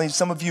people recently.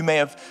 Some of you may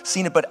have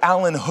seen it, but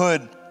Alan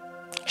Hood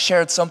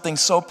shared something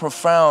so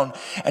profound,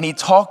 and he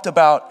talked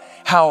about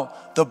how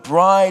the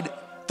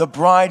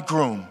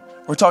bridegroom,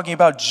 we're talking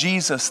about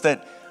Jesus,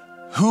 that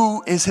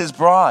who is his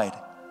bride?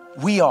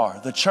 We are,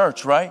 the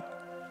church, right?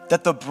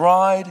 That the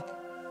bride,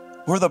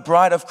 we're the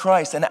bride of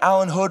Christ. And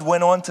Alan Hood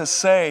went on to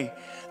say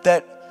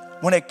that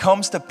when it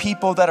comes to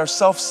people that are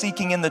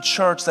self-seeking in the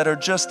church, that are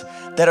just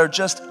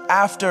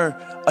after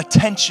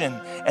attention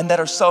and that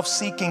are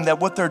self-seeking,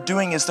 that what they're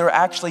doing is they're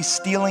actually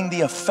stealing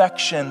the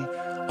affection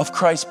of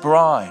Christ's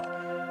bride.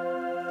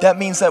 That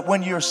means that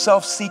when you're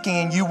self-seeking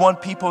and you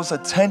want people's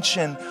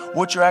attention,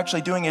 what you're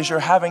actually doing is you're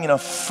having an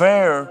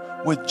affair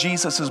with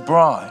Jesus's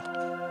bride.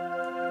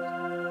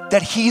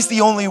 That he's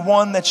the only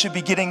one that should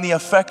be getting the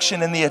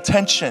affection and the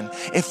attention.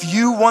 If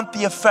you want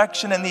the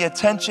affection and the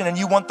attention and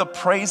you want the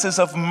praises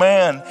of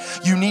man,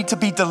 you need to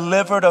be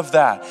delivered of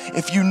that.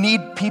 If you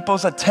need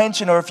people's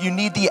attention, or if you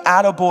need the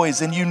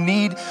attaboys and you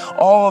need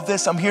all of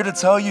this, I'm here to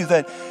tell you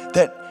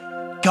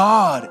that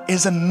God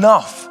is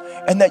enough,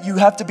 and that you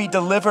have to be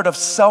delivered of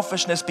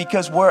selfishness,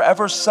 because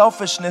wherever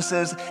selfishness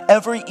is,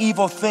 every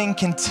evil thing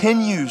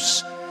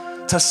continues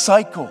to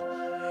cycle.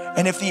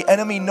 And if the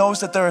enemy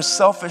knows that there is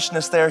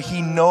selfishness there,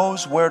 he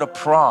knows where to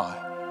pry.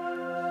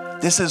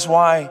 This is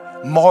why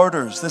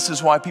martyrs, this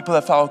is why people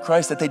that follow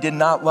Christ, that they did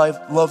not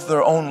love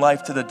their own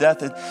life to the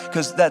death.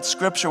 Because that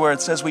scripture where it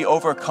says we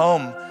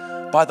overcome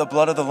by the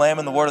blood of the Lamb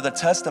and the word of the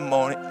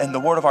testimony, and the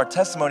word of our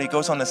testimony,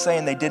 goes on to say,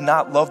 and they did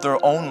not love their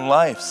own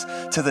lives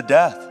to the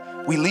death.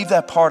 We leave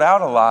that part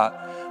out a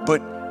lot, but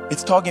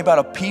it's talking about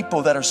a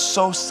people that are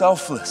so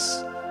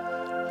selfless,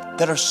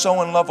 that are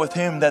so in love with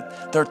him,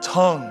 that their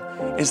tongue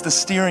is the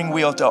steering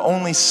wheel to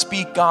only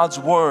speak God's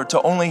word,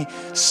 to only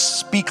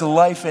speak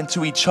life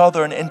into each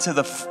other and into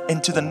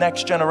the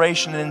next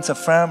generation and into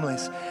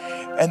families.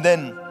 And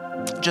then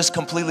just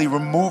completely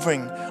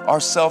removing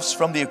ourselves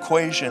from the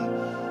equation.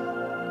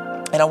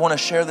 And I want to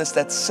share this,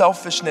 that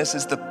selfishness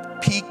is the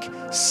peak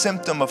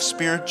symptom of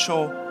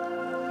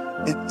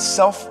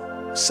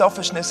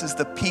selfishness is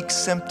the peak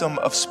symptom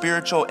of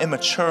spiritual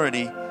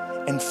immaturity.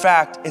 In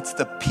fact, it's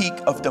the peak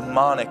of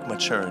demonic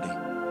maturity.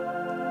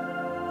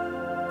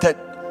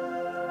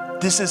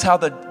 That this is how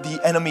the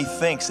enemy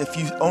thinks. If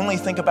you only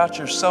think about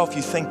yourself,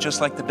 you think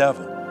just like the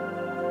devil.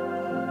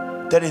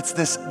 That it's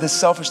this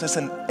selfishness.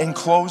 And in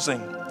closing,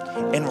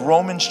 in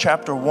Romans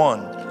chapter 1,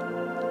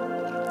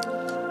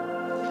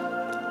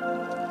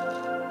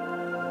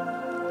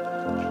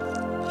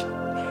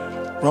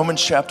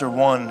 Romans chapter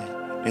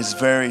 1 is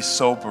very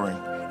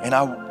sobering, and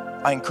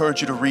I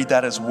encourage you to read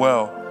that as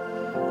well.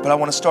 But I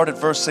want to start at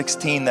verse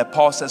 16 that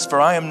Paul says,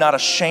 "For I am not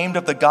ashamed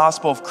of the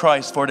gospel of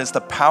Christ, for it is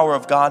the power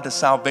of God to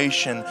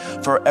salvation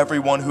for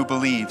everyone who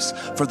believes,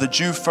 for the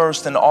Jew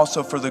first and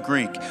also for the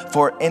Greek.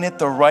 For in it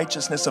the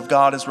righteousness of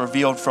God is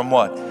revealed from"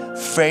 what?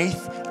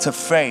 "Faith to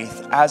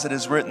faith, as it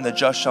is written, the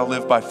just shall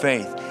live by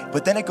faith."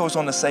 But then it goes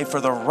on to say,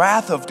 "For the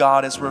wrath of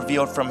God is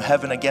revealed from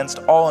heaven against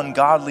all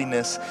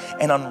ungodliness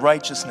and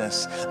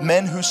unrighteousness,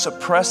 men who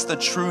suppress the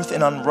truth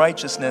in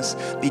unrighteousness,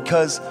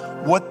 because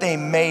what they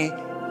may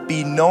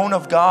be known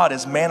of God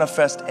is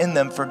manifest in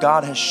them, for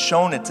God has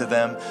shown it to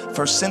them.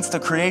 For since the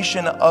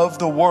creation of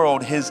the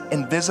world, his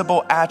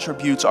invisible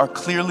attributes are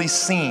clearly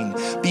seen,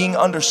 being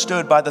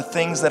understood by the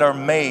things that are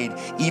made,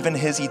 even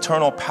his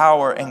eternal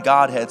power and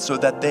Godhead, so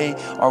that they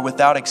are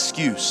without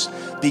excuse.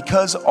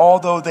 Because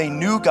although they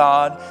knew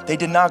God, they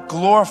did not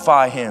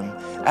glorify him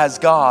as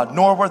God,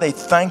 nor were they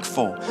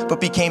thankful,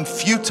 but became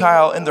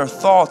futile in their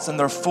thoughts, and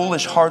their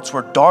foolish hearts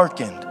were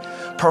darkened.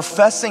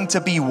 Professing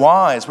to be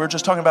wise," we're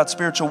just talking about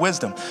spiritual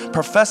wisdom.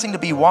 "Professing to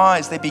be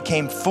wise, they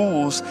became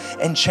fools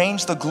and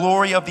changed the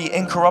glory of the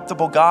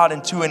incorruptible God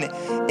into an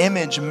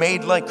image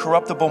made like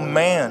corruptible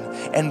man,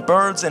 and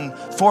birds and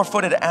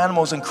four-footed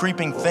animals and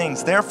creeping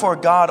things. Therefore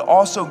God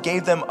also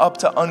gave them up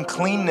to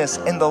uncleanness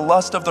in the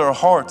lust of their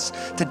hearts,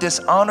 to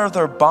dishonor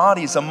their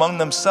bodies among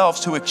themselves,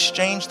 to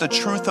exchange the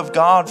truth of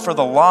God for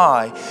the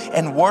lie,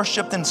 and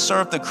worshiped and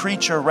served the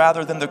creature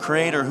rather than the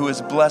Creator, who is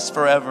blessed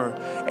forever.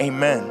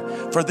 Amen.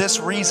 For this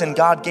reason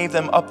God gave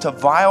them up to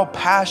vile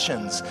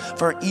passions,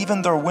 for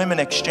even their women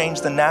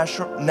exchanged the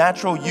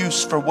natural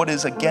use for what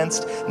is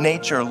against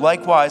nature.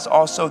 Likewise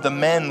also the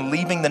men,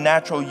 leaving the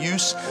natural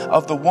use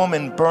of the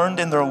woman, burned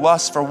in their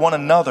lust for one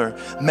another,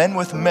 men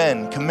with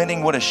men,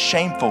 committing what is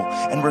shameful,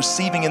 and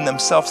receiving in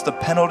themselves the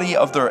penalty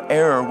of their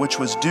error which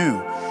was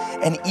due.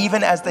 And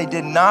even as they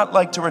did not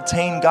like to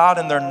retain God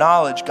in their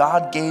knowledge,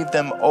 God gave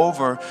them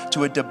over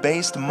to a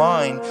debased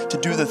mind to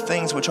do the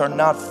things which are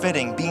not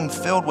fitting, being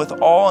filled with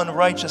all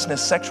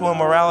unrighteousness, sexual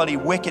immorality,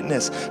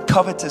 wickedness,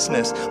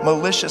 covetousness,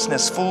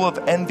 maliciousness, full of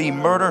envy,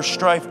 murder,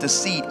 strife,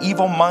 deceit,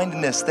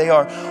 evil-mindedness. They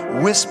are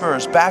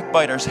whisperers,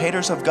 backbiters,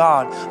 haters of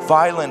God,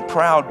 violent,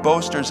 proud,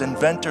 boasters,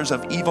 inventors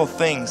of evil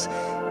things,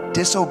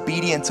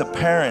 disobedient to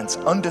parents,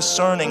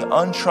 undiscerning,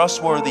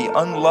 untrustworthy,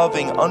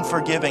 unloving,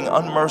 unforgiving,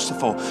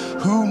 unmerciful,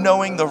 who,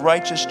 knowing the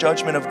righteous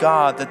judgment of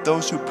God, that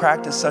those who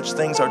practice such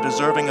things are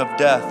deserving of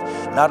death,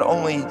 not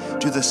only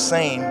do the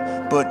same,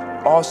 but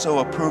also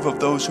approve of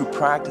those who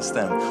practice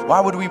them." Why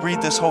would we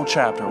read this whole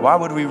chapter? Why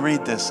would we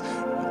read this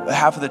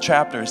half of the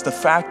chapter? Is the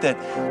fact that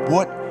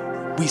what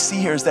we see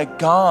here is that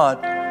God,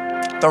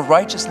 the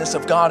righteousness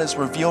of God is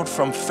revealed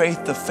from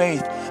faith to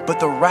faith,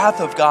 but the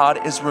wrath of God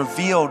is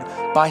revealed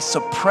by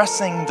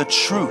suppressing the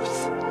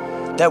truth.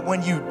 That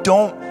when you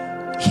don't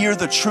hear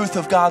the truth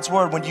of God's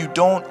word, when you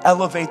don't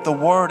elevate the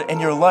word in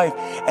your life,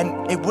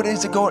 and what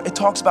does it go? It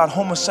talks about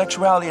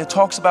homosexuality. It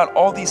talks about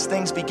all these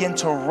things begin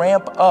to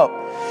ramp up.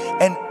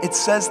 And it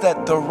says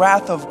that the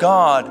wrath of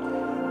God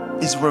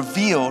is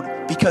revealed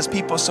because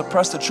people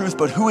suppress the truth.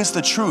 But who is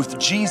the truth?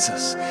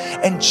 Jesus.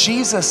 And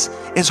Jesus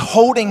is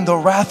holding the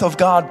wrath of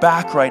God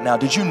back right now.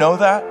 Did you know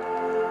that?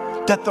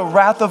 That the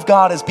wrath of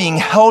God is being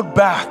held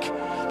back.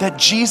 That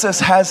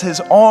Jesus has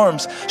his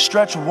arms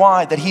stretched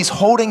wide. That he's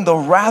holding the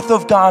wrath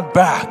of God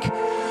back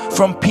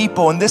from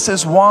people. And this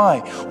is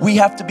why we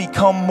have to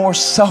become more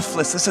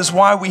selfless. This is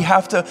why we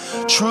have to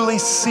truly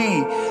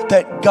see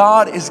that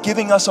God is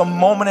giving us a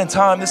moment in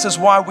time. This is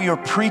why we are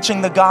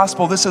preaching the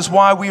gospel. This is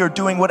why we are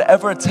doing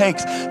whatever it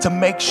takes to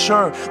make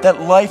sure that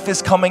life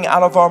is coming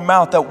out of our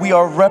mouth, that we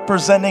are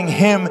representing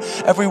him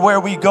everywhere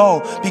we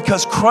go,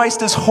 because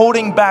Christ is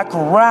holding back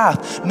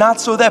wrath,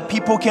 not so that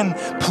people can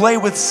play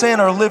with sin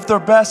or live their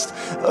best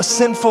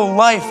sinful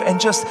life and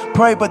just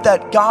pray, but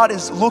that God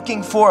is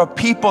looking for a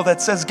people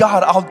that says,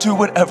 God, I'll do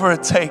whatever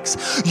it takes.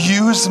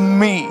 Use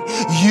me.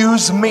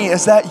 Use me.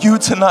 Is that you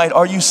tonight?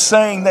 Are you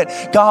saying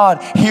that, God,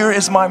 here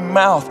is my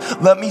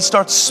mouth. Let me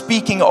start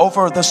speaking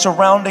over the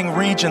surrounding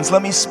regions.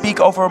 Let me speak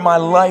over my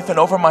life and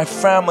over my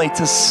family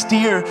to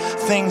steer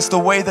things the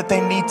way that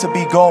they need to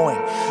be going.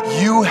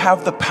 You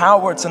have the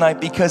power tonight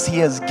because he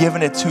has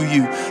given it to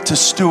you to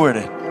steward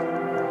it.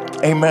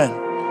 Amen.